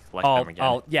able to collect them again.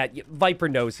 Oh, yeah. Viper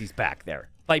knows he's back there.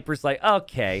 Viper's like,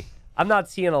 okay, I'm not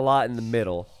seeing a lot in the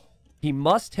middle. He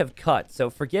must have cut. So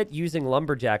forget using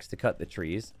lumberjacks to cut the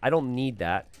trees. I don't need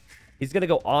that. He's going to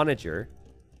go onager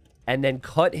and then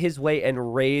cut his way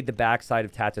and raid the backside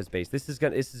of Tato's base. This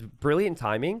is brilliant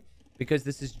timing because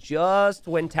this is just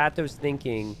when Tato's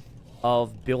thinking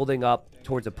of building up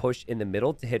towards a push in the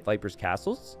middle to hit Viper's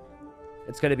castles.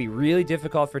 It's going to be really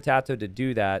difficult for Tato to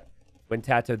do that when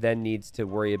Tato then needs to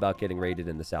worry about getting raided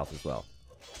in the south as well.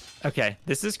 Okay,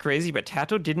 this is crazy, but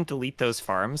Tato didn't delete those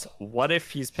farms. What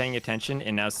if he's paying attention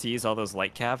and now sees all those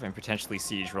light cav and potentially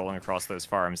siege rolling across those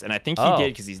farms? And I think he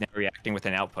did because he's now reacting with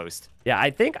an outpost. Yeah, I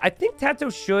think Tato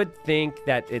should think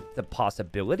that it's a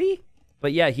possibility.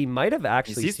 But yeah, he might have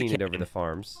actually seen it over the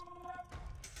farms.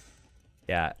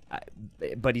 Yeah,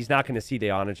 but he's not going to see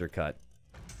the onager cut.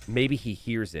 Maybe he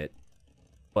hears it.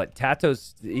 But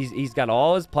Tato's, he's got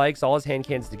all his pikes, all his hand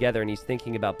cannons together, and he's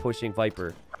thinking about pushing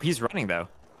Viper. He's running, though.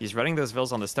 He's running those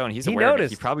vills on the stone. He's aware of it.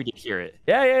 He probably did hear it.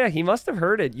 Yeah. He must have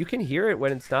heard it. You can hear it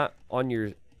when it's not on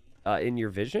your, in your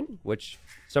vision, which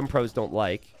some pros don't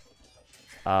like.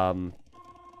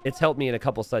 It's helped me in a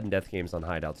couple sudden death games on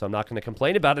Hideout, so I'm not going to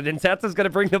complain about it. And Tato's going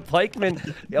to bring the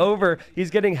pikemen over. He's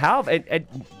getting half.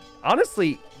 And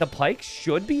honestly, the pike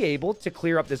should be able to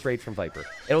clear up this raid from Viper.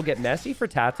 It'll get messy for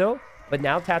Tato. But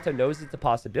now Tato knows it's a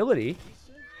possibility,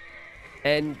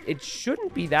 and it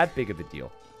shouldn't be that big of a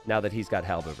deal now that he's got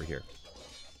Halb over here.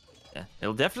 Yeah,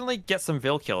 it'll definitely get some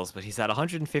Vill kills, but he's at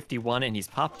 151 and he's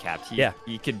pop capped.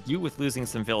 He could do with losing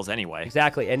some Vills anyway.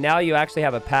 Exactly, and now you actually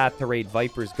have a path to raid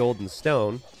Viper's Golden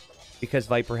Stone because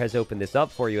Viper has opened this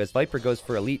up for you as Viper goes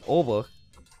for Elite Olbuch.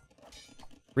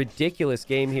 Ridiculous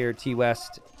game here,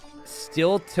 T-West.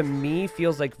 Still, to me,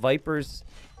 feels like Viper's...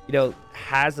 you know,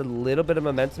 has a little bit of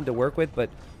momentum to work with, but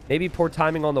maybe poor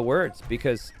timing on the words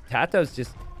because Tato's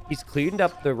just, he's cleaned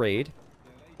up the raid.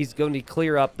 He's going to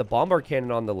clear up the bombard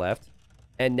cannon on the left.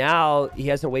 And now he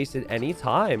hasn't wasted any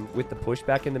time with the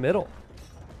pushback in the middle.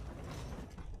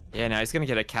 Yeah, now he's going to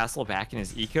get a castle back in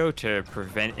his eco to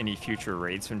prevent any future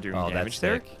raids from doing damage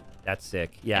there. That's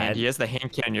sick. Yeah. And he has the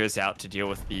hand cannoneers out to deal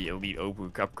with the Elite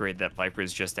Obuk upgrade that Viper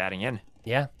is just adding in.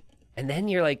 Yeah. And then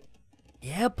you're like,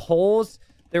 yeah, Poles...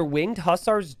 their winged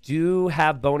hussars do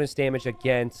have bonus damage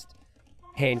against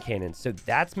hand cannons. So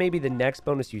that's maybe the next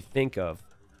bonus you think of.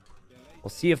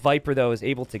 We'll see if Viper, though, is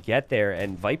able to get there.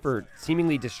 And Viper,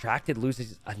 seemingly distracted,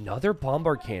 loses another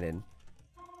bombard cannon.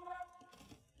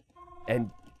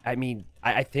 And, I mean,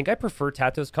 I think I prefer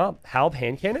Tato's comp. Halb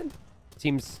hand cannon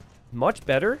seems much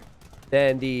better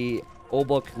than the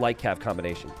Olbuch light cav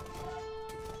combination.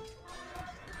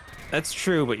 That's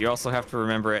true, but you also have to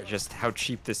remember just how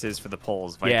cheap this is for the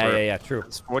Poles. Viper yeah, true.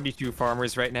 It's 42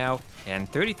 farmers right now,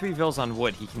 and 33 vills on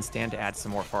wood. He can stand to add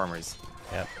some more farmers.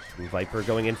 Yep. And Viper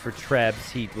going in for Trebs.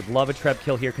 He would love a Treb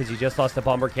kill here because he just lost a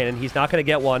bombard cannon. He's not going to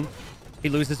get one. He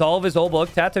loses all of his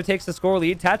Olbuch. Tato takes the score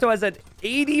lead. Tato has an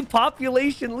 80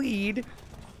 population lead.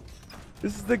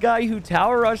 This is the guy who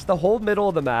tower rushed the whole middle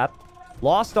of the map,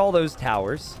 lost all those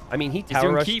towers. I mean, he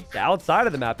tower rushed outside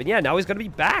of the map, and yeah, now he's going to be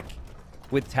back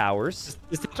with towers.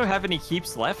 Does Tato have any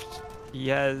keeps left? He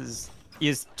has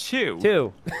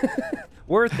 2.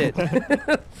 Worth it.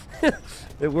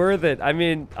 Worth it. I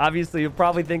mean, obviously, you'll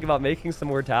probably think about making some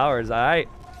more towers. I've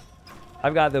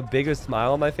got the biggest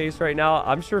smile on my face right now.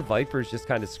 I'm sure Viper's just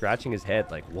kind of scratching his head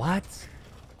like, what?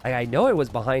 I know I was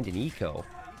behind an eco,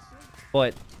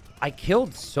 but I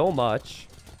killed so much.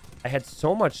 I had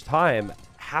so much time.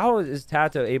 How is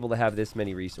Tato able to have this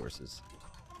many resources?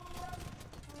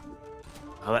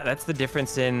 Well, that's the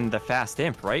difference in the fast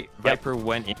imp, right? Yep. Viper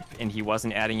went imp and he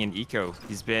wasn't adding an eco.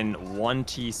 He's been 1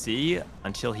 TC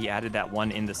until he added that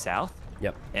one in the south.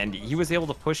 Yep. And he was able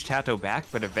to push Tato back,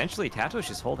 but eventually Tato's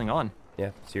just holding on. Yeah,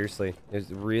 seriously.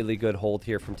 There's a really good hold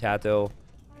here from Tato.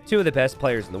 2 of the best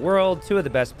players in the world, 2 of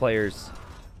the best players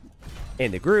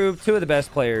in the group, 2 of the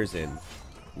best players in,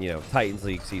 you know, Titans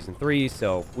League Season 3.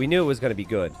 So we knew it was going to be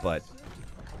good, but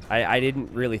I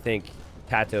didn't really think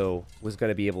Tato was going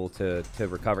to be able to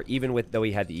recover, even though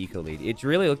he had the eco lead. It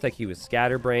really looked like he was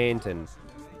scatterbrained, and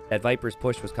that Viper's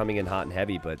push was coming in hot and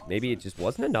heavy, but maybe it just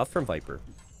wasn't enough from Viper.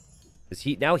 Because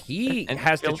he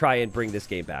has to try and bring this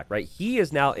game back, right? He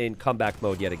is now in comeback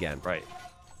mode yet again. Right.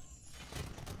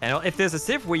 And if there's a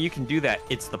civ where you can do that,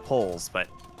 it's the polls, but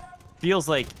feels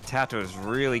like Tato is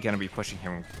really going to be pushing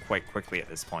him quite quickly at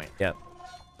this point. Yeah.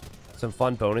 Some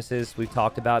fun bonuses we've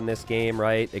talked about in this game,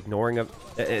 right? Ignoring of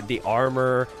the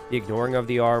armor, the ignoring of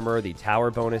the armor, the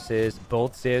tower bonuses,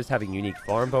 both civs having unique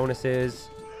farm bonuses.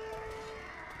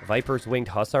 Viper's winged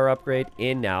Hussar upgrade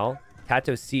in now.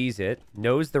 Tato sees it,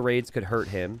 knows the raids could hurt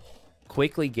him,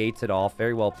 quickly gates it off.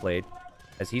 Very well played,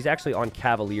 as he's actually on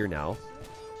Cavalier now.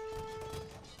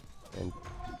 And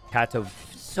Tato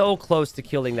so close to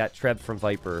killing that Treb from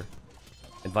Viper.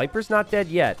 And Viper's not dead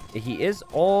yet. He is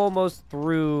almost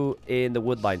through in the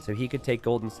wood line, so he could take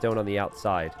Golden Stone on the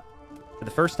outside for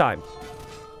the first time.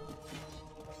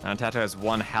 Tato has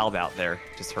one Halb out there,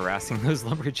 just harassing those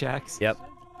lumberjacks. Yep.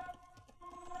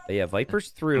 But yeah, Viper's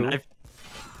through.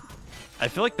 I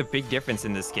feel like the big difference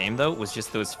in this game, though, was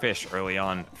just those fish early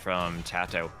on from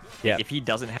Tato. Yeah. If he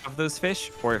doesn't have those fish,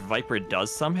 or if Viper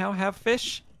does somehow have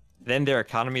fish, then their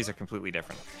economies are completely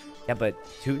different. Yeah, but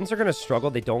Teutons are going to struggle.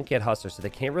 They don't get Hussar, so they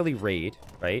can't really raid,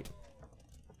 right?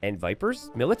 And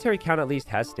Viper's military count at least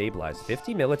has stabilized.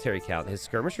 50 military count. His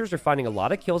skirmishers are finding a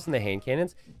lot of kills in the hand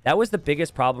cannons. That was the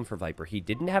biggest problem for Viper. He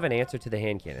didn't have an answer to the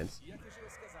hand cannons.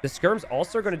 The skirms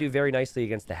also are going to do very nicely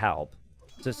against the Halb.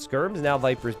 So skirm's now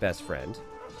Viper's best friend.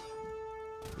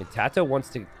 And Tato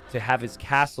wants to have his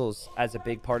castles as a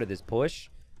big part of this push.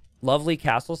 Lovely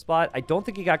castle spot. I don't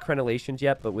think he got crenellations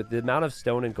yet, but with the amount of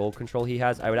stone and gold control he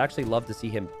has, I would actually love to see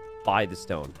him buy the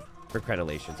stone for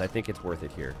crenellations. I think it's worth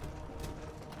it here.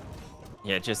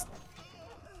 Yeah, just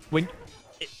when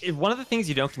one of the things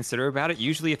you don't consider about it,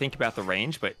 usually you think about the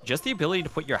range, but just the ability to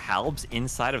put your halbs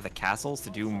inside of the castles to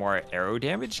do more arrow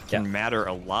damage can matter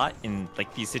a lot in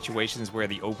like these situations where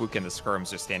the Obuk and the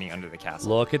skirms are standing under the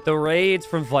castle. Look at the raids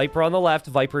from Viper on the left.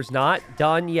 Viper's not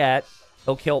done yet.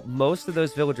 He'll kill most of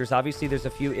those villagers. Obviously, there's a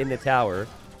few in the tower,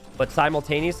 but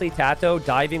simultaneously, Tato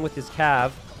diving with his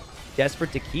cav,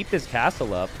 desperate to keep this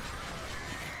castle up.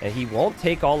 And he won't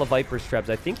take all of Viper's trebs.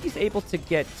 I think he's able to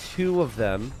get 2 of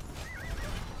them.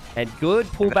 And good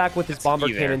pullback with his bomber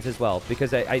cannons as well.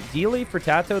 Because ideally for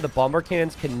Tato, the bomber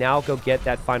cannons can now go get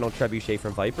that final trebuchet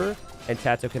from Viper. And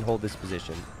Tato can hold this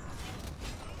position.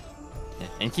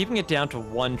 And keeping it down to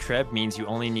 1 treb means you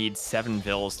only need 7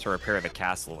 vills to repair the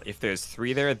castle. If there's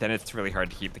 3 there, then it's really hard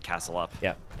to keep the castle up.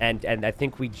 Yeah. And I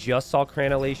think we just saw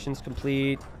crenellations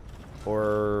complete.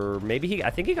 Or maybe I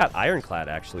think he got ironclad,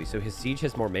 actually. So his siege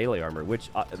has more melee armor,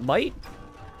 which might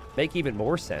make even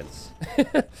more sense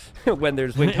when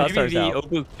there's winged hussars out. Maybe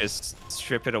the Obuk just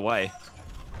strip it away.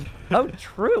 Oh,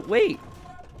 true. Wait.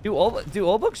 Do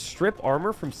Obuks strip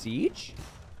armor from siege?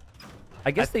 I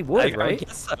guess they would, right? I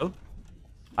guess so.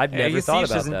 I've never thought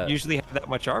about that. Doesn't usually have that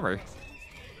much armor.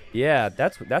 Yeah,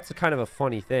 that's a kind of a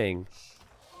funny thing.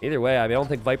 Either way, I don't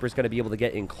think Viper's going to be able to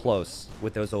get in close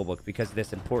with those Obuk because of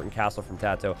this important castle from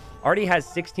Tato. Already has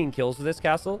 16 kills with this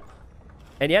castle.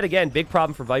 And yet again, big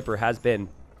problem for Viper has been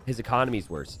his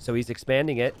economy's worse. So he's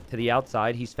expanding it to the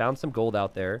outside. He's found some gold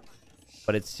out there.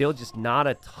 But it's still just not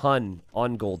a ton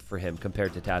on gold for him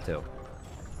compared to Tato.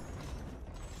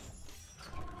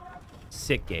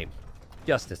 Sick game.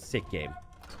 Just a sick game.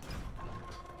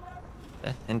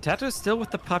 And Tato's still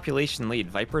with the population lead.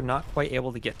 Viper not quite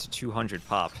able to get to 200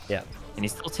 pop. Yeah. And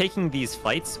he's still taking these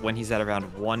fights when he's at around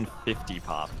 150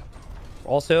 pop.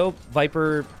 Also,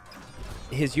 Viper,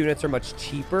 his units are much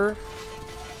cheaper,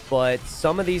 but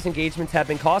some of these engagements have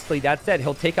been costly. That said,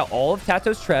 he'll take out all of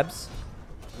Tato's trebs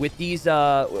with these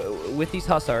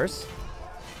hussars.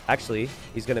 Actually,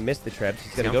 he's going to miss the trebs.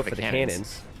 He's going to go for the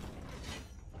cannons.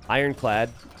 Ironclad.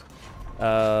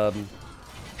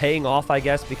 paying off, I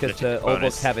guess, because the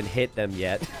Obooks haven't hit them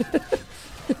yet.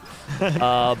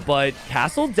 But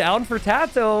castle down for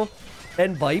Tato.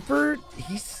 And Viper,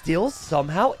 he's still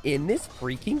somehow in this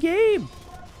freaking game.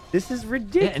 This is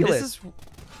ridiculous. Yeah, and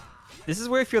this is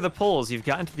where if you're the Poles, you've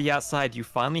gotten to the outside, you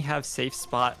finally have safe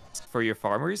spots for your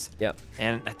farmers. Yep.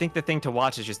 And I think the thing to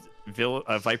watch is just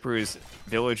Viper's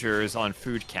villagers on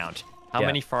food count. How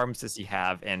many farms does he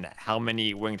have, and how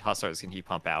many winged hussars can he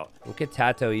pump out? Look at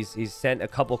Tato. He's sent a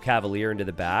couple Cavalier into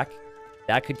the back.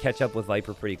 That could catch up with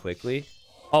Viper pretty quickly.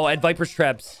 Oh, and Viper's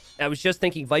Trebs. I was just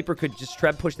thinking Viper could just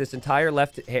Treb push this entire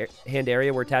left-hand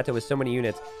area where Tato has so many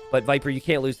units. But Viper, you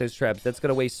can't lose those Trebs. That's going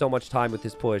to waste so much time with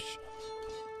this push.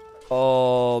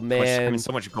 Oh, man. I mean,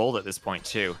 so much gold at this point,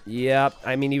 too. Yep.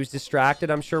 I mean, he was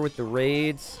distracted, I'm sure, with the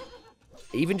raids.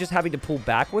 Even just having to pull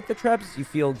back with the Trebs, you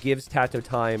feel gives Tato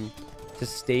time to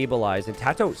stabilize. And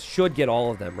Tato should get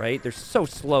all of them, right? They're so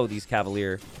slow, these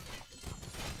Cavalier.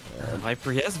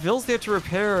 Viper, he has Vills there to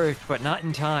repair, but not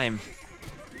in time.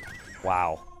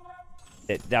 Wow.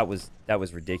 That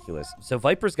was ridiculous. So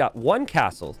Viper's got one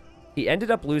castle. He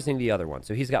ended up losing the other one.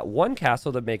 So he's got one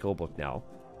castle to make Obuk now.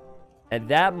 And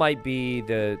that might be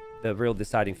the real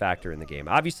deciding factor in the game.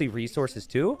 Obviously resources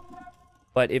too.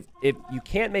 But if you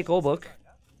can't make Obuk,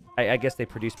 I guess they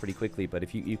produce pretty quickly. But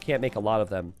if you can't make a lot of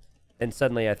them, then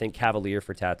suddenly I think Cavalier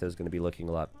for Tato is going to be looking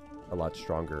a lot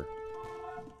stronger.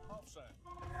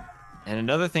 And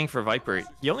another thing for Viper,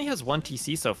 he only has one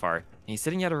TC so far. And he's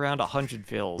sitting at around 100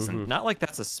 Vills. And not like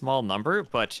that's a small number,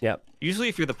 but usually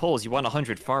if you're the Poles, you want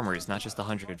 100 farmers, not just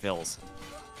 100 Vills.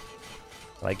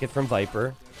 Like it from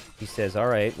Viper. He says, all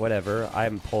right, whatever.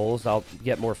 I'm Poles. I'll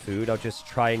get more food. I'll just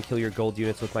try and kill your gold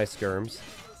units with my skirms.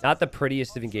 Not the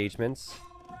prettiest of engagements,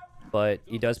 but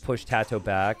he does push Tato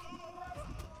back.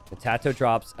 And Tato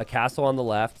drops a castle on the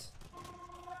left.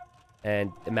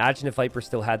 And imagine if Viper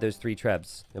still had those 3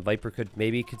 Trebs. And Viper could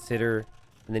maybe consider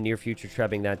in the near future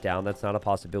trebbing that down. That's not a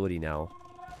possibility now.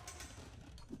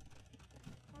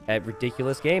 A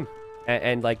ridiculous game.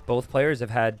 And like both players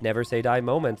have had never say die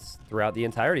moments throughout the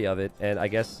entirety of it. And I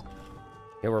guess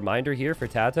a reminder here for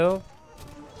Tato,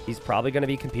 he's probably going to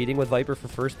be competing with Viper for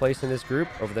first place in this group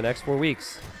over the next 4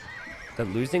 weeks. So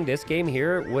losing this game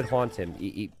here would haunt him.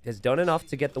 He has done enough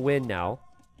to get the win now.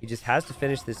 He just has to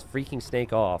finish this freaking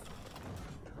snake off.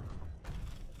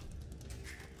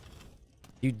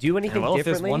 You do anything differently? If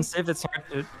there's one save that's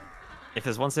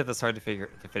hard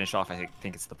to finish off, I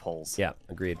think it's the Poles. Yeah,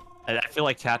 agreed. I feel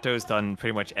like Tato's done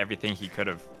pretty much everything he could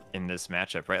have in this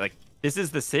matchup, right? Like this is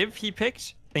the civ he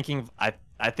picked, thinking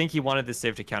I think he wanted the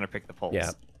civ to counterpick the Poles. Yeah,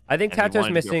 I think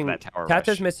Tato's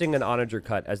missing an onager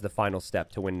cut as the final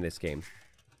step to win this game.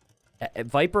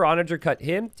 Viper onager cut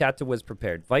him. Tato was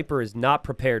prepared. Viper is not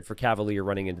prepared for Cavalier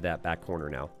running into that back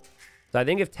corner now. So I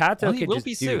think if Tato could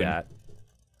just do that.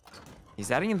 He's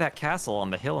adding in that castle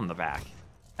on the hill in the back.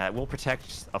 That will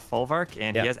protect a Folvark,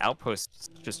 and he has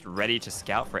outposts just ready to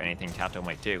scout for anything Tato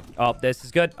might do. Oh, this is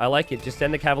good. I like it. Just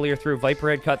send the Cavalier through. Viper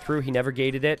had cut through. He never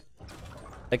gated it.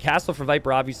 The castle for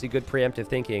Viper, obviously good preemptive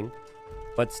thinking.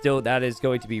 But still, that is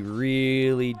going to be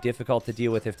really difficult to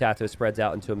deal with if Tato spreads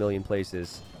out into a million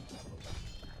places.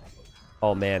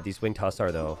 Oh, man. These Winged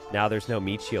Hussar, though. Now there's no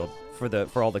meat shield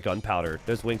for all the gunpowder.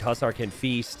 Those Winged Hussar can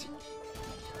feast.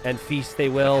 And feast they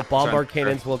will. Bombard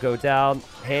cannons will go down.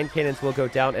 Hand cannons will go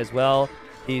down as well.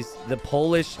 The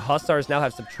Polish Hussars now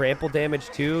have some trample damage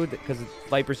too because of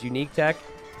Viper's unique tech.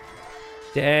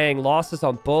 Dang, losses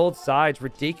on both sides.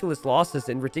 Ridiculous losses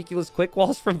and ridiculous quick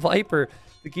walls from Viper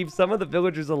to keep some of the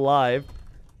villagers alive.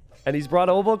 And he's brought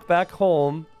Obok back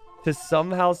home to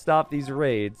somehow stop these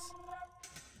raids.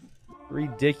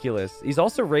 Ridiculous. He's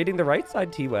also raiding the right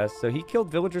side T-West, so he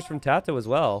killed villagers from Tato as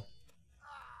well.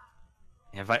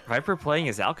 Yeah, Viper playing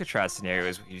his Alcatraz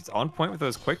scenarios, he's on point with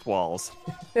those quick walls.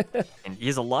 And he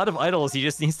has a lot of idols, he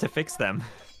just needs to fix them.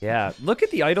 Yeah, look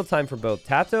at the idle time for both.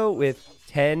 Tato with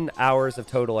 10 hours of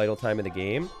total idle time in the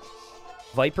game.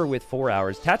 Viper with 4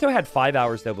 hours. Tato had 5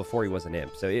 hours, though, before he was an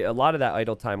imp. So a lot of that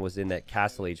idle time was in that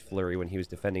Castle Age flurry when he was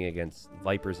defending against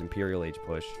Viper's Imperial Age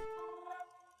push.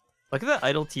 Look at that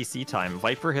idle TC time.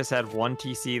 Viper has had 1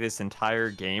 TC this entire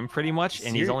game, pretty much,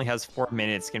 and he only has 4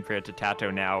 minutes compared to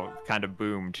Tato now, kind of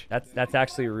boomed. That's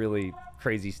actually a really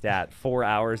crazy stat. 4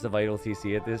 hours of idle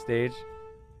TC at this stage.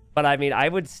 But, I mean, I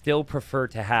would still prefer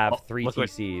to have 3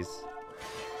 TCs.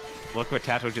 Look what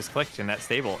Tato just clicked in that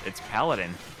stable. It's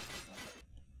Paladin.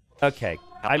 Okay.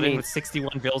 Paladin I mean, with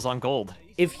 61 Vills on gold.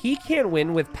 If he can't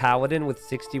win with Paladin with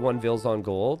 61 Vills on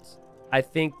gold, I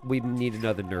think we need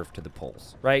another nerf to the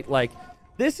Poles, right? Like,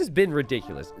 this has been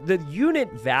ridiculous. The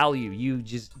unit value you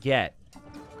just get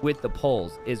with the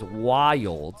Poles is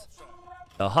wild.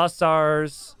 the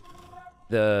Hussars,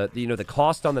 the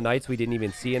cost on the Knights we didn't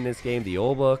even see in this game, the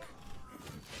Olbuk.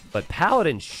 But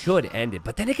Paladin should end it.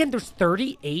 But then again, there's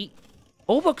 38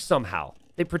 Olbuks somehow.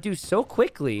 They produce so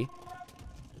quickly.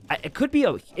 It could be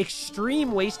an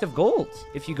extreme waste of gold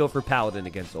if you go for Paladin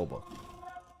against Olbuk.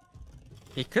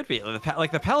 It could be.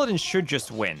 Like, the Paladin should just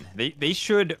win. They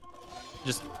should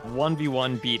just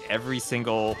 1v1 beat every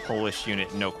single Polish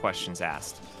unit, no questions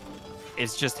asked.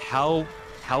 It's just how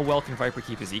well can Viper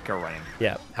keep his eco running?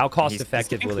 Yeah, how cost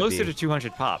effective will it be? He's closer to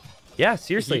 200 pop. Yeah,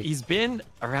 seriously. He's been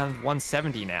around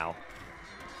 170 now.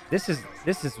 This is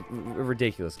a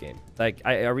ridiculous game. Like,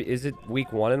 is it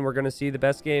week 1 and we're going to see the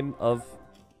best game of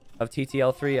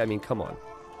TTL3? I mean, come on.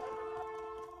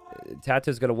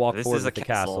 Tato's going to walk forward with the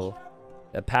castle.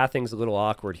 The pathing's a little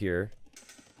awkward here.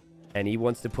 And he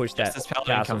wants to push that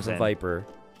castle from Viper.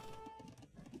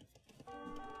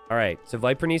 All right, so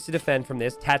Viper needs to defend from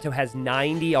this. Tato has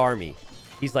 90 army.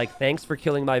 He's like, thanks for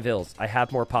killing my vills. I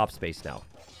have more pop space now.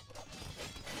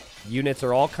 Units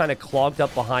are all kind of clogged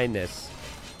up behind this.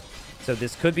 So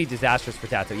this could be disastrous for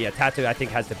Tato. Yeah, Tato, I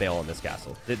think, has to bail on this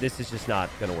castle. This is just not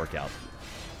going to work out.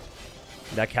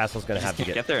 That castle's going to have to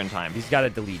get there in time. He's got to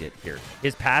delete it here.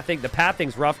 The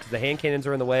pathing's rough because the hand cannons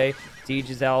are in the way. Siege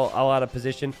is all out of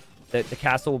position. The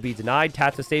castle will be denied.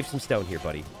 Tato, save some stone here,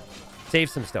 buddy. Save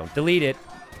some stone. Delete it.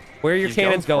 Where are your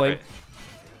cannons going?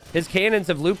 His cannons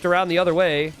have looped around the other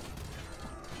way.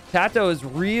 Tato is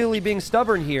really being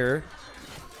stubborn here.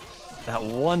 That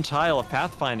one tile of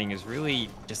pathfinding is really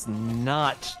just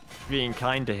not being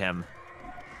kind to him.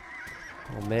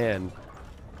 Oh, man.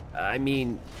 I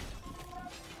mean,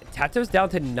 Tato's down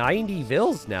to 90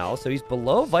 vills now, so he's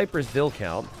below Viper's vill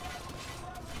count.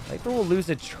 Viper will lose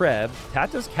a treb.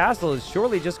 Tato's castle is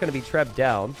surely just going to be trebbed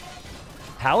down.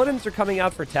 Paladins are coming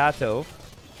out for Tato.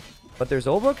 But there's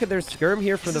Olbuk and there's Skirm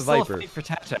here for the Viper. Still a fight for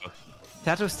Tato.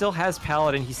 Tato still has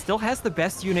Paladin. He still has the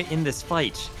best unit in this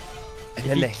fight. And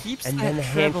then he keeps the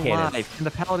hand alive. Can the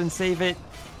Paladin save it?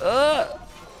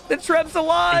 The Treb's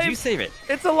alive! Did you save it?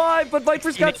 It's alive, but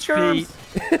Viper's got Skirms.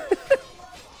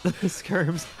 The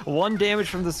Skirms. 1 damage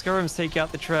from the Skirms take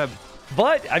out the Treb.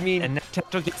 But, I mean... And now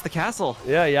Tato gets the castle.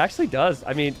 Yeah, he actually does.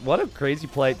 I mean, what a crazy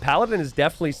play. Paladin has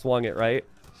definitely swung it, right?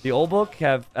 The Olbuk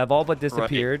have all but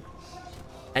disappeared. Right.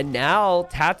 And now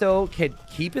Tato can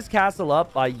keep his castle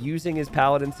up by using his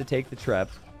Paladins to take the Treb.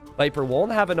 Viper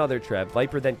won't have another Treb.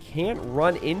 Viper then can't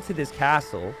run into this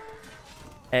castle.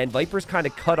 And Viper's kind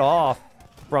of cut off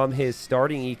from his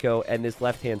starting eco and this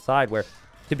left-hand side where,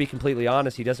 to be completely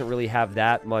honest, he doesn't really have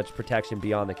that much protection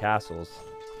beyond the castles.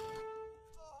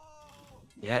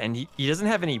 Yeah, and he doesn't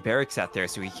have any barracks out there,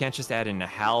 so he can't just add in a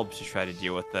Halb to try to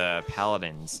deal with the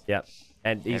Paladins. Yep.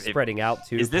 And he's spreading out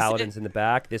too. Paladins in the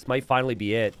back. This might finally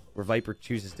be it, where Viper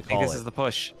chooses to call it. This is the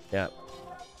push. Yeah.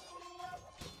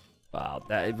 Wow,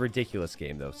 that ridiculous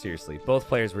game though. Seriously, both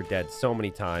players were dead so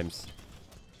many times.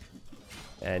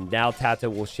 And now Tato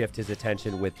will shift his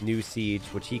attention with new siege,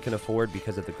 which he can afford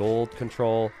because of the gold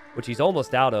control, which he's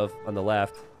almost out of on the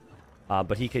left.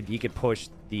 But he could push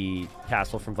the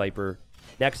castle from Viper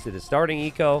next to the starting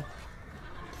eco,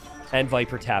 and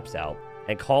Viper taps out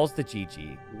and calls the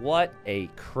GG. What a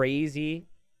crazy,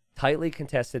 tightly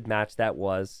contested match that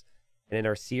was. And in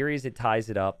our series, it ties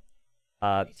it up.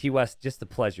 T-West, just a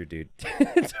pleasure, dude.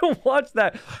 To watch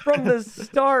that from the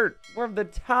start, from the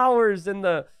towers and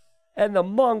the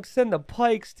monks and the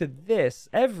pikes to this.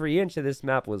 Every inch of this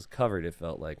map was covered, it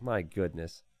felt like. My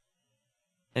goodness.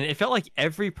 And it felt like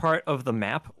every part of the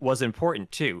map was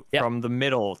important, too. Yep. From the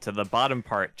middle to the bottom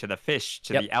part to the fish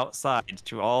to the outside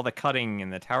to all the cutting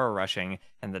and the tower rushing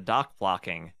and the dock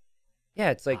blocking. Yeah,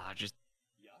 it's like...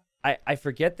 I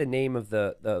forget the name of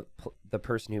the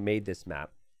person who made this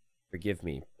map. Forgive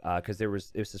me. Because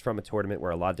this is from a tournament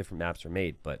where a lot of different maps were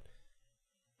made. But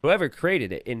whoever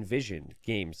created it envisioned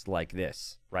games like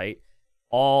this, right?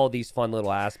 All these fun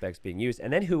little aspects being used.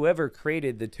 And then whoever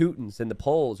created the Teutons and the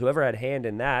Poles, whoever had a hand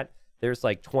in that, there's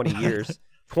like 20 years,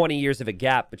 20 years of a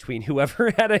gap between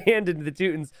whoever had a hand in the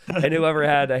Teutons and whoever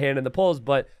had a hand in the Poles.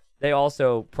 But they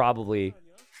also probably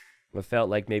felt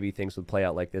like maybe things would play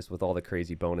out like this with all the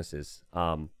crazy bonuses.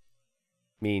 I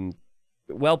mean,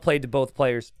 well played to both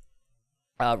players.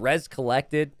 Res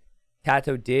collected.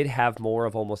 Tato did have more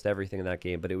of almost everything in that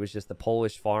game, but it was just the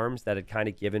Polish farms that had kind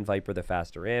of given Viper the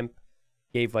faster imp.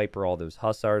 Gave Viper all those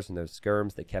Hussars and those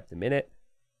Skirms that kept him in it.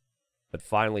 But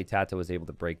finally, Tato was able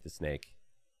to break the snake.